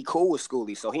 and he cool with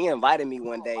Schoolie. So he invited me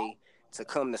one day to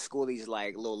come to Schoolie's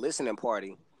like little listening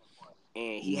party,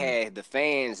 and he Mm. had the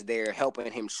fans there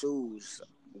helping him choose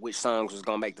which songs was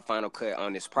gonna make the final cut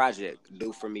on this project.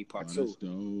 Do for Me Part Oh, Two. that's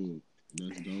dope.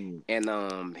 That's dope.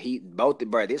 And he both the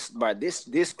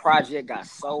this project got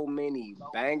so many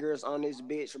bangers on this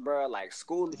bitch, bro. Like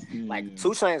school, like Yeah. 2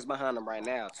 Chainz behind him right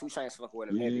now. 2 Chainz fucking with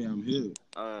him heavy. Yeah, I'm here.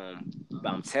 But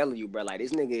I'm telling you, bro, like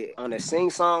this nigga on the sing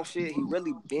song shit, he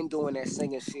really been doing that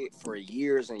singing shit for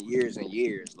years and years and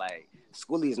years. Like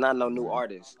Schoolie is not no new Right.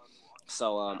 artist.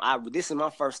 So I this is my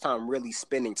first time really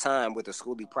spending time with the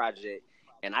Schoolie project,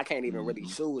 and I can't even really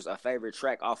Mm-hmm. choose a favorite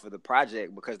track off of the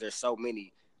project because there's so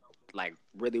many like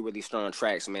really really strong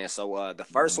tracks, man. So the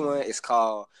first Right. one is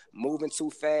called "Moving Too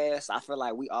Fast." I feel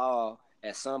like we all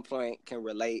at some point can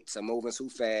relate to moving too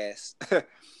fast True.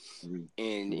 and,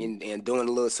 True. and and doing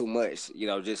a little too much.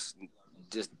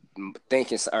 Just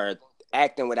thinking or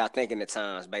acting without thinking at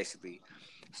times, basically.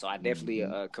 So I definitely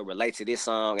Mm-hmm. could relate to this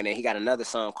song. And then he got another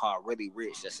song called "Really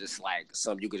Rich." That's just like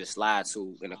something you could just slide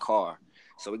to in a car.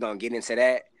 So we're gonna get into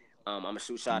that. I'm gonna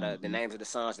shoot y'all the Mm-hmm. names of the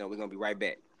songs, and we're gonna be right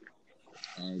back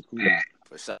All right, cool.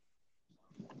 for sure.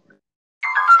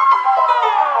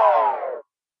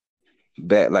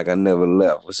 Back like I never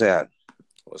left. What's that?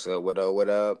 What's up? What up? What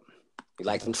up? You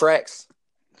like them tracks?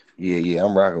 Yeah, yeah.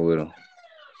 I'm rocking with him.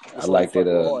 I Which one you like that.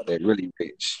 fucking with harder? That really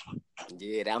rich.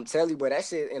 Yeah, I'm telling you, bro. That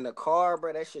shit in the car,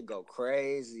 bro. That shit go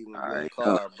crazy when you in the I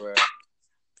car, bro.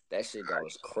 That shit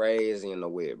goes crazy in the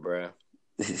whip, bro.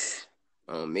 know.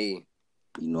 On me,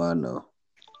 I know.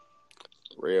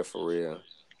 real for real.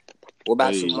 What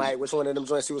about you, Hey, Mike? Which one of them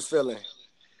joints you was feeling?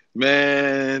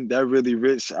 man, that really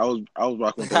rich. I was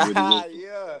rocking with that really rich.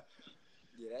 Yeah.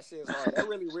 Yeah, that shit's hard. That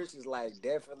really rich is like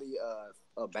definitely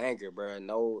a banger, bro.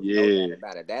 No doubt Yeah.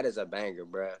 about it. That is a banger,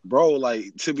 bro. Bro,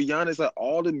 like to be honest, like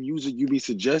all the music you be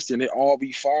suggesting, it all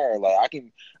be fire.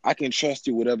 Like I can trust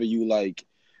you whatever you like.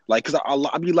 Like, cause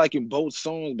I be liking both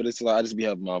songs, but it's like I just be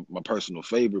having my personal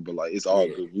favorite. But like it's all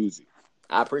Yeah. good music.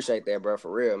 I appreciate that, bro, for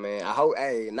real, man. I hope,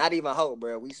 hey, not even hope,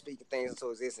 bro. We speaking things into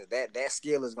existence. That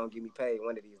skill is gonna get me paid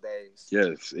one of these days.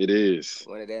 Yes, it is.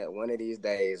 One of these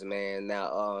days, man.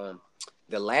 Now,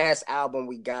 the last album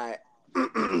we got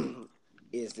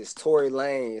is this Tory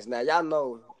Lanez. Now, y'all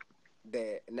know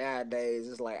that nowadays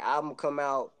it's like album come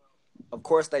out. Of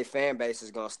course, they fan base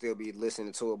is gonna still be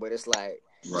listening to it, but it's like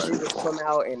shit Right. just come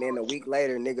out and then a week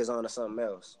later niggas on to something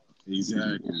else.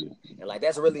 Exactly. And like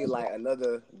that's really like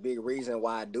another big reason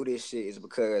why I do this shit is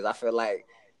because I feel like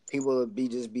people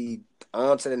be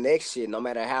on to the next shit, no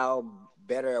matter how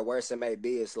better or worse it may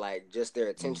be. It's like just their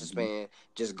attention Mm-hmm. span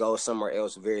just goes somewhere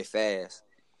else very fast.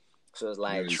 So it's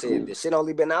like Very shit, true. this shit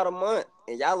only been out a month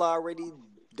and y'all already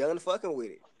done fucking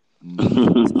with it.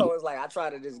 Mm-hmm. So it's like I try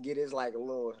to just get this like a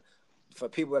little for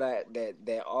people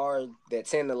that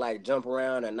tend to like jump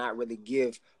around and not really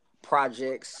give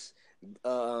projects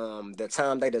the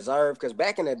time they deserve. Because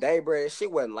back in the day, bro,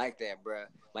 shit wasn't like that, bro.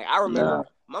 Like I Nah. remember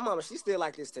my mama, she still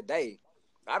like this today.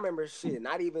 I remember shit,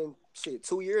 not even shit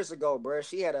 2 years ago, bro.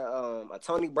 She had a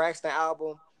Tony Braxton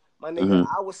album. My nigga,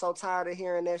 Mm-hmm. I was so tired of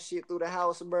hearing that shit through the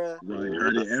house, bro. Right.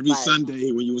 Heard it every Like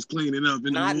Sunday when you was cleaning up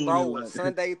in the not morning. bro, Like,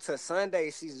 Sunday to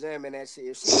Sunday, she's jamming that shit.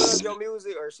 If she love your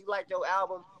music or she like your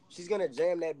album, she's gonna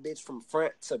jam that bitch from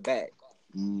front to back.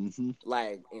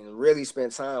 like, and really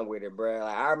spend time with it, bro.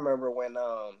 Like, I remember when,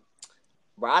 bro,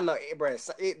 I know, bro,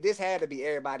 this had to be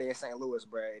everybody in St. Louis,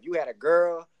 bro. If you had a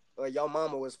girl or your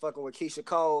mama was fucking with Keisha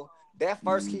Cole, that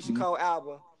first Keisha Cole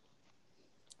album,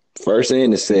 First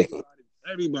and the second.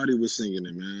 Everybody was singing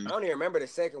it, man. I don't even remember the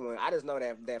second one. I just know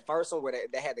that first one where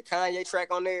they had the Kanye track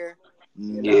on there.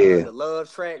 And, Yeah. the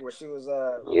love track where she was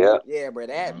bro,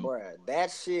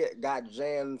 that shit got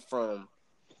jammed from,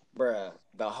 bruh,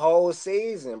 the whole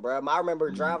season, bruh. I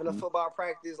remember driving to football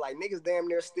practice, like, niggas damn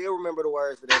near still remember the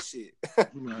words to that shit.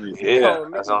 Yeah,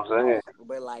 that's what I'm saying.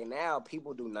 But, like, now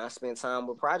people do not spend time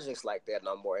with projects like that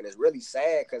no more, and it's really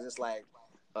sad because it's like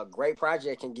a great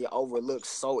project can get overlooked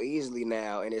so easily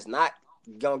now, and it's not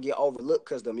gonna get overlooked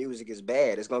because the music is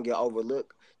bad. It's gonna get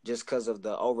overlooked just because of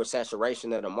the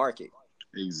oversaturation of the market.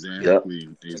 Exactly.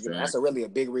 So that's really a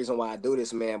big reason why I do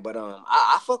this, man. But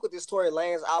I fuck with this Tory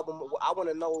Lanez album. I want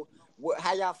to know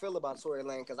how y'all feel about Tory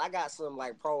Lanez, because I got some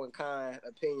like pro and con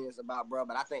opinions about bro.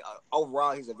 But I think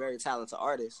overall he's a very talented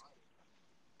artist.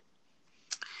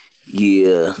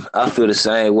 Yeah, I feel the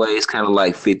same way. It's kind of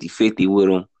like 50-50 with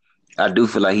him. I do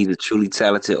feel like he's a truly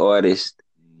talented artist.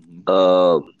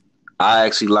 I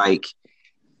actually like.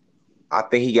 I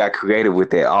think he got creative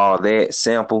with that all that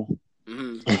sample.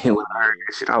 And when I heard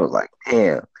that shit, I was like,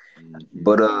 damn.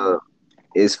 But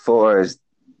as far as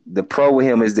the pro with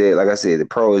him is that, like I said, the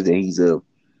pro is that he's a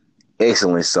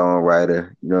excellent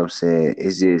songwriter. You know what I'm saying?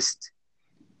 It's just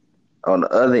on the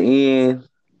other end,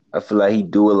 I feel like he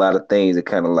do a lot of things that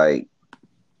kind of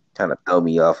throw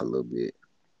me off a little bit.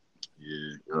 Yeah.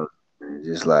 You know,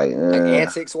 just like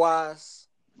antics wise.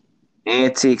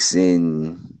 Antics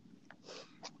and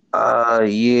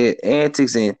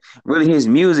antics, and really his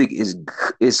music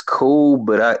is cool,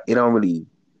 but it don't really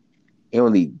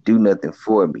do nothing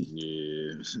for me. Yeah.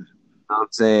 You know what I'm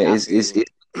saying? It's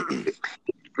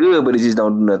good, but it just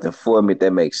don't do nothing for me, if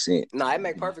that makes sense. No, it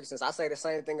makes perfect sense. I say the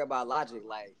same thing about Logic.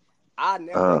 Like, I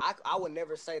would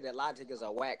never say that Logic is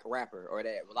a whack rapper or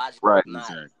that Logic is not.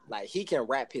 Exactly. Like, he can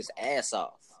rap his ass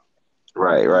off.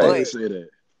 Right. But say that.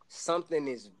 Something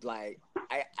is like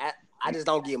I just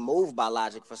don't get moved by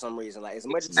Logic for some reason. Like, as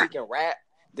much as he can rap,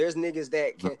 there's niggas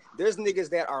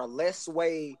that are less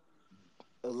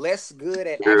good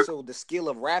at the skill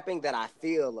of rapping that I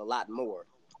feel a lot more.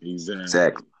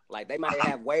 Exactly. Like, they might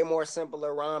have way more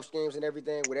simpler rhyme schemes and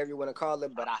everything, whatever you want to call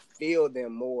it, but I feel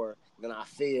them more than I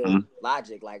feel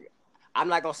Logic. Like, I'm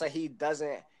not gonna say he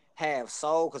doesn't have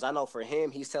soul, because I know for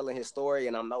him he's telling his story,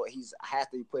 and I know he's has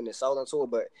to be putting his soul into it,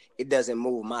 but it doesn't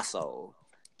move my soul.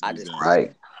 I just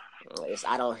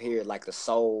I don't hear like the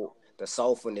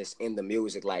soulfulness in the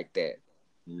music like that.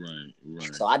 Right.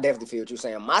 So I definitely feel what you're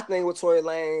saying. My thing with Tory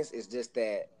Lanez is just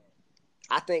that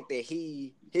I think that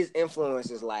his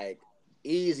influence is like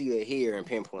easy to hear and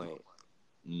pinpoint.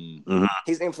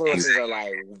 His influences are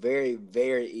like very,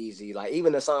 very easy. Like,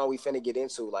 even the song we finna get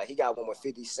into, like, he got one with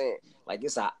 50 Cent. Like,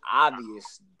 it's an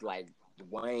obvious like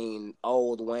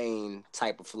old Wayne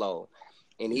type of flow.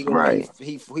 And even when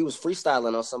he was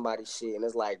freestyling on somebody's shit, and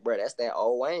it's like, bro, that's that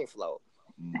old Wayne flow.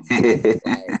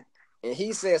 Like, and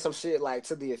he said some shit like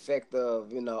to the effect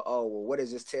of, oh, well, what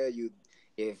does this tell you?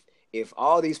 If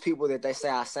all these people that they say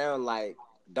I sound like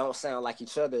don't sound like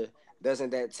each other,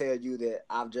 doesn't that tell you that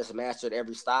I've just mastered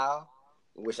every style?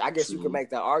 Which I guess you could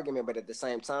make that argument, but at the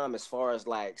same time, as far as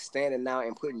like standing out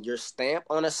and putting your stamp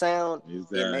on a sound,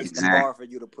 it makes it hard for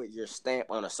you to put your stamp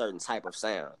on a certain type of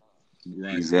sound.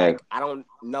 Right. Exactly. Like, I don't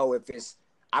know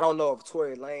if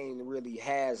Tory Lanez really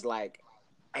has like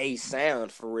a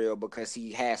sound for real, because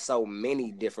he has so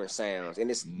many different sounds, and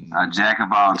it's a jack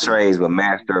of all trades but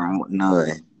master of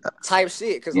none type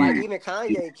shit. Because like, even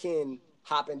Kanye can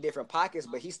hop in different pockets,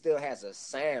 but he still has a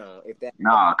sound.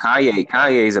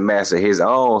 Kanye's a master of his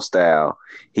own style.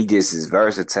 He just is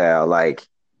versatile. Like,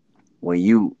 when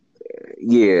you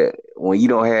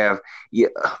don't have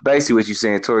basically what you're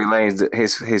saying, Tory Lanez,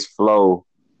 his flow,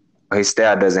 his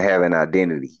style doesn't have an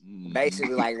identity.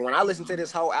 Basically, like, when I listen to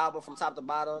this whole album from top to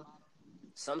bottom,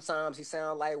 sometimes he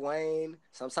sound like Wayne,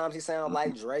 sometimes he sound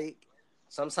like Drake,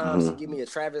 sometimes he give me a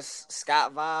Travis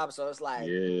Scott vibe. So it's like,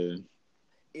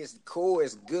 it's cool,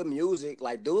 it's good music.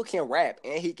 Like, dude can rap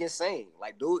and he can sing.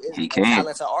 Like, dude is a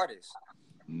talented artist.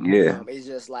 Yeah. It's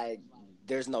just like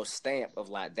there's no stamp of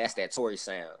like that's that Tory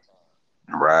sound.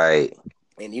 Right.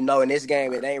 And in this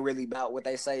game, it ain't really about what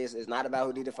they say. It's not about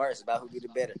who did it first. It's about who did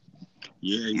it better.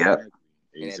 Yeah. Exactly.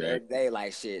 And at the end of the day,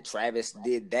 like, shit, Travis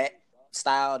did that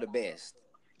style the best.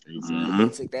 Exactly. He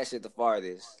took that shit the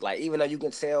farthest. Like, even though you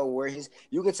can tell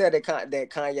that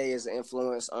Kanye is an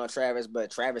influence on Travis,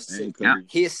 but Travis took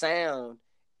his sound.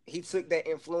 He took that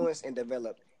influence and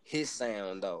developed his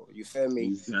sound though. You feel me?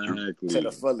 Exactly. To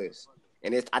the fullest.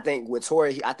 And I think with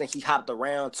Tory, I think he hopped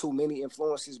around too many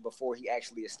influences before he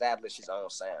actually established his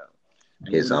own sound.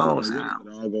 His own sound.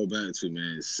 It all go back to,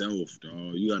 man, self,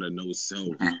 dog. You gotta know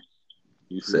self.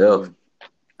 Self.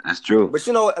 That's true. But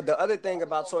you know, the other thing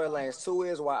about Tory Lanez too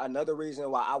is another reason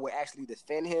why I would actually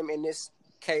defend him in this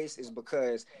case is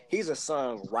because he's a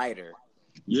songwriter.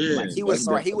 Yeah, like he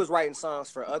was writing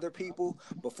songs for other people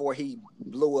before he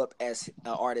blew up as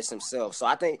an artist himself. So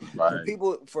I think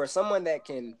for someone that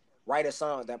can write a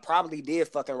song, that probably did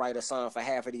fucking write a song for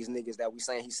half of these niggas that we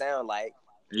saying he sound like.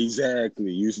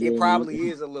 Exactly. It probably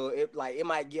is a little. It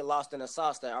might get lost in the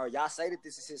sauce that, or y'all say that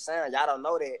this is his sound. Y'all don't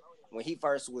know that when he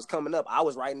first was coming up, I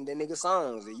was writing the nigga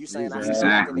songs. And you saying I sound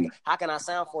like a nigga? How can I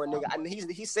sound for a nigga? I mean,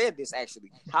 he said this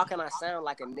actually. How can I sound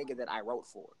like a nigga that I wrote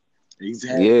for?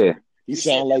 Exactly. Yeah. He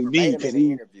sound like me because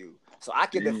he interview. So I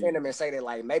could defend him and say that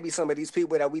like maybe some of these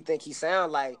people that we think he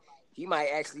sound like, he might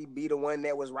actually be the one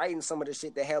that was writing some of the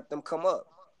shit that helped them come up.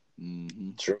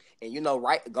 Mm-hmm. True. And you know,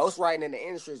 ghostwriting in the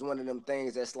industry is one of them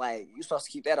things that's like you're supposed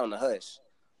to keep that on the hush.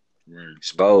 Right.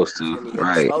 Supposed to.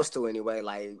 Right. Supposed to anyway.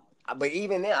 Like, but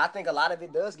even then, I think a lot of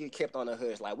it does get kept on the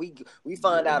hush. Like we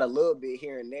find out a little bit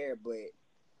here and there, but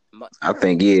I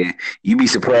think you'd be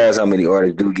surprised how many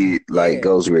artists do get like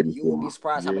ghostwritten. You would be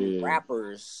surprised how many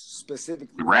rappers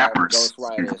specifically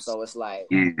ghostwriters. So it's like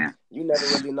you never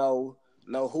really know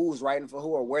who's writing for who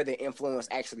or where the influence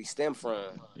actually stem from.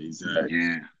 Exactly.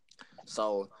 Yeah.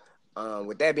 So,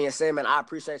 with that being said, man, I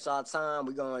appreciate y'all time.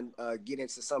 We're gonna get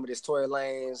into some of this Tory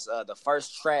Lanez. The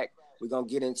first track we're gonna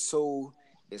get into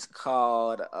is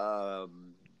called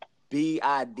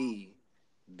B.I.D.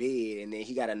 Bid, and then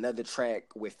he got another track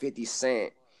with 50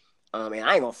 Cent. And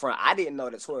I ain't gonna front. I didn't know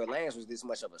that Tory Lanez was this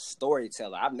much of a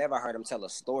storyteller. I've never heard him tell a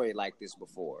story like this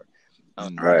before.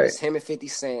 Right. It's him and 50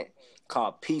 Cent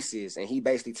called Pieces, and he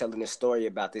basically telling this story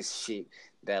about this shit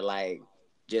that like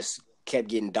just kept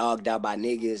getting dogged out by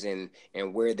niggas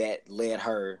and where that led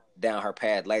her down her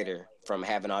path later from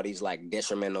having all these like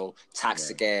detrimental,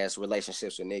 toxic ass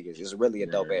relationships with niggas. It's really a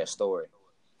dope ass story.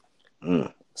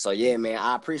 So yeah, man,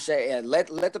 I appreciate it.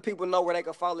 Let the people know where they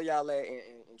can follow y'all at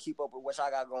and keep up with what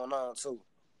y'all got going on too.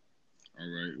 All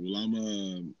right. Well,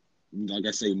 I'm like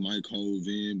I say, Mike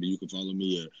Hoven, but you can follow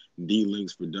me at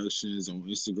D-Links Productions on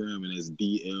Instagram, and that's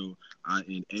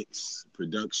DLINX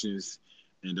Productions.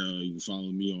 And you can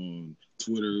follow me on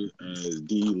Twitter as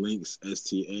D-Links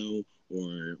STL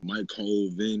or Mike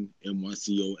Hoven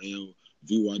MyColVYNN.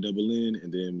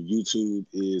 And then YouTube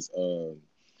is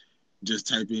just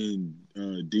type in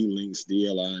D-Links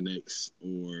DLINX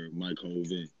or Mike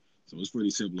Hoven. So it's pretty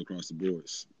simple across the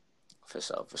boards. For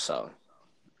sure.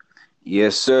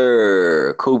 Yes,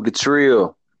 sir. Coop the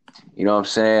Trill. You know what I'm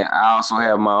saying? I also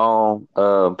have my own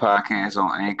podcast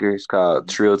on Anchor. It's called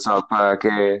Trill Talk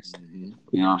Podcast. Mm-hmm.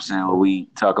 You know what I'm saying? Where we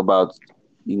talk about,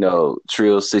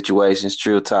 trill situations,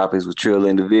 trill topics with trill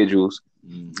individuals.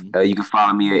 Mm-hmm. You can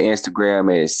follow me at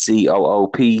Instagram at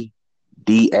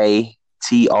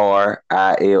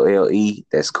CoopDaTrille.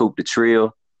 That's Coop the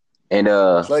Trill. And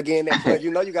plug in that.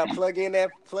 You got to plug in that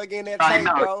tape,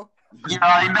 bro. You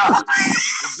already know.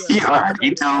 You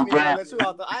already know, bro. I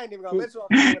ain't even gonna let you off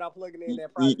without plugging in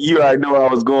that project. You already know I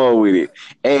was going with it.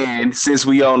 And since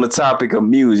we on the topic of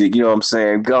music, you know what I'm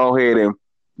saying? Go ahead and,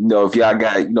 if y'all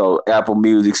got, Apple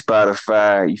Music,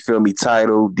 Spotify, you feel me,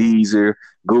 Tidal, Deezer,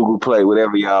 Google Play,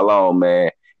 whatever y'all on,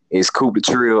 man. It's Coop the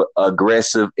Trill,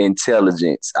 Aggressive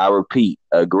Intelligence. I repeat,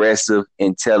 Aggressive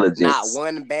Intelligence. Not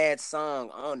one bad song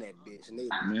on that bitch, neither.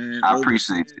 Man, I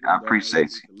appreciate you.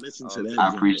 Listen to that.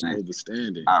 I appreciate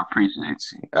understanding. I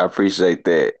appreciate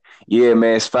that. Yeah,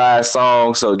 man, it's 5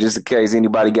 songs. So just in case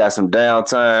anybody got some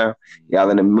downtime, y'all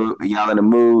in the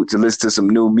mood to listen to some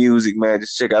new music, man,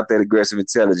 just check out that Aggressive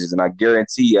Intelligence, and I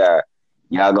guarantee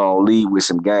y'all gonna leave with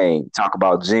some game. Talk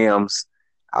about gems.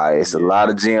 It's a lot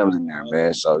of gems in there,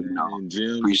 man. So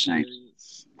appreciate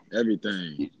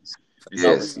everything.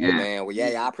 Yes, man. Well,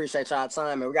 I appreciate y'all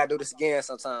time, man. We gotta do this again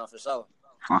sometime for sure.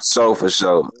 For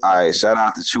sure. All right, shout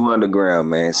out to True Underground,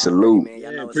 man. Salute. Man.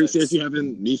 Yeah, appreciate you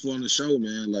having me on the show,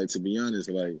 man. Like, to be honest,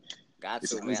 like, got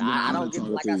to, man. I don't get,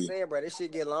 like I said, bro, this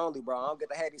shit get lonely, bro. I don't get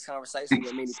to have these conversations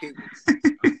with many people.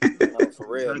 For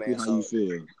real, exactly man. How you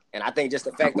feel. And I think just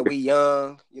the fact that we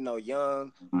young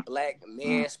black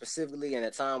men specifically in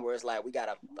a time where it's like we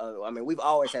got we've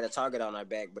always had a target on our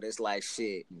back, but it's like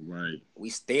shit. Right. We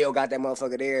still got that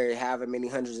motherfucker there however many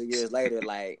hundreds of years later.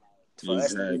 Like, for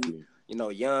us to be,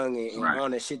 young and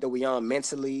on the shit that we on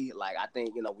mentally, like, I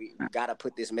think, we got to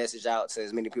put this message out to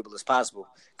as many people as possible,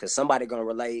 because somebody going to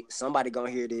relate, somebody going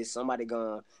to hear this, somebody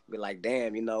going to be like,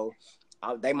 damn,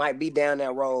 they might be down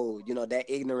that road, you know, that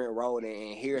ignorant road,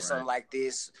 and hear something Right. like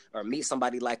this or meet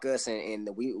somebody like us, and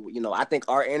we, you know, I think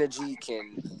our energy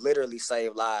can literally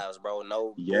save lives, bro.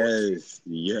 No bullshit.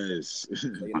 Yes. So,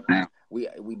 you know,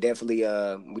 we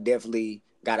definitely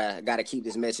gotta keep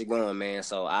this message going, man.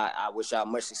 So I wish y'all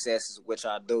much success with what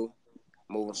y'all do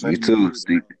moving You forward. Same to too, you,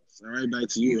 Steve. dog. All right, back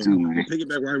to You you. too, I'm man. picking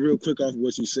back right real quick off of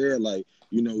what you said. Like,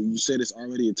 you know, you said it's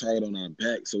already a target on our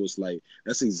back, so it's like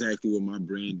that's exactly what my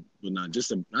brand, but not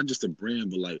just a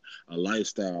brand, but like a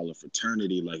lifestyle, a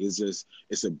fraternity. Like it's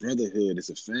a brotherhood,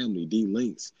 it's a family. D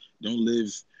Links.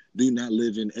 Do not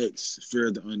live in X, fear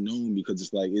of the unknown, because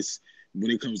it's like it's when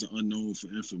it comes to unknown for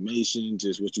information,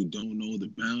 just what you don't know, the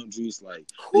boundaries, like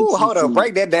they Ooh, hold teach up, you.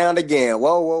 break that down again.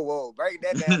 Whoa, break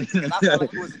that down again. Cause I felt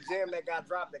like it was a gem that got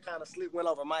dropped that kind of sleep went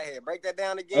over my head. Break that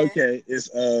down again. Okay, it's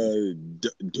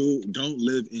don't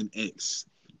live in X,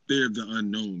 fear of the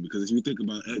unknown. Because if you think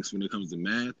about X when it comes to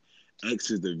math,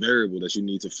 X is the variable that you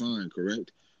need to find,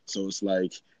 correct? So it's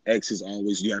like X is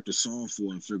always you have to solve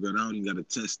for and figure it out. And you got to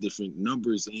test different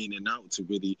numbers in and out to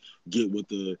really get what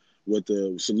the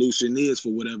solution is for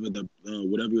whatever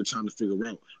you're trying to figure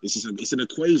out. It's an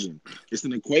equation. It's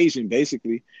an equation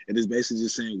basically. It is basically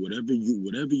just saying whatever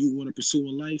you want to pursue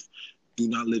in life, do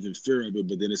not live in fear of it,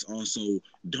 but then it's also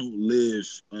don't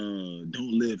live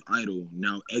idle.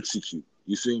 Now execute.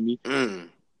 You feel me? You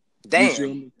feel Damn.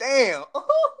 me?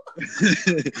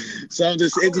 So I'm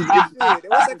just Oh shit.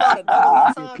 What's that called? A double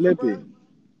you can entendre, flip it. bro?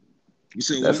 You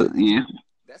said That's what? a yeah.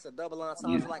 That's a double Yeah.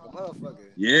 entendre like a motherfucker.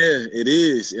 Yeah, it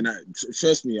is, and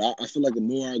trust me. I feel like the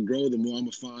more I grow, the more I'm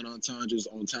gonna find entendres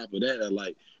on top of that. That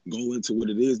like go into what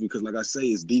it is because, like I say,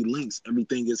 it's D links.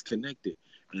 Everything is connected,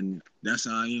 and that's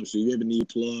how I am. So you ever need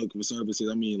plug for services?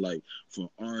 I mean, like for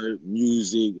art,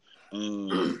 music,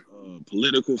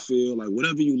 political field, like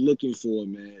whatever you're looking for,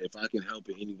 man. If I can help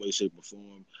in any way, shape, or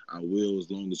form, I will. As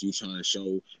long as you trying to show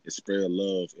and spread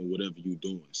love in whatever you're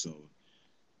doing. So.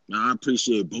 Now, I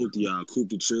appreciate both of y'all. Coop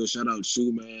the Trill, shout out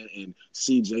you, man, and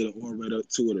CJ, the orator,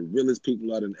 two of the realest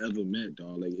people I done ever met,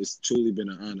 dog. Like, it's truly been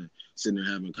an honor sitting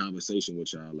there having a conversation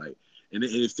with y'all. Like, and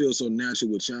it feels so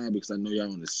natural with y'all because I know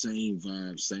y'all on the same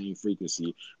vibe, same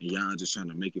frequency, and y'all just trying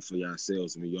to make it for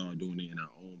yourselves, and we all doing it in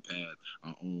our own path,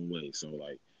 our own way. So,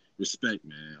 like, respect,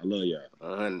 man. I love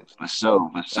y'all. For sure,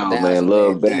 man. 1,000,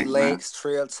 Love man. D back, man. Links,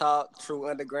 Trill Talk, True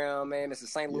Underground, man. It's the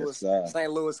Yes, sir.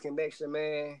 St. Louis connection,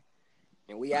 man.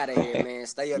 And we out of here, man.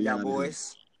 Stay up, We y'all out of here.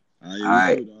 boys. All right, All we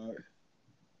right, do, dog.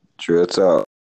 Trill Talk.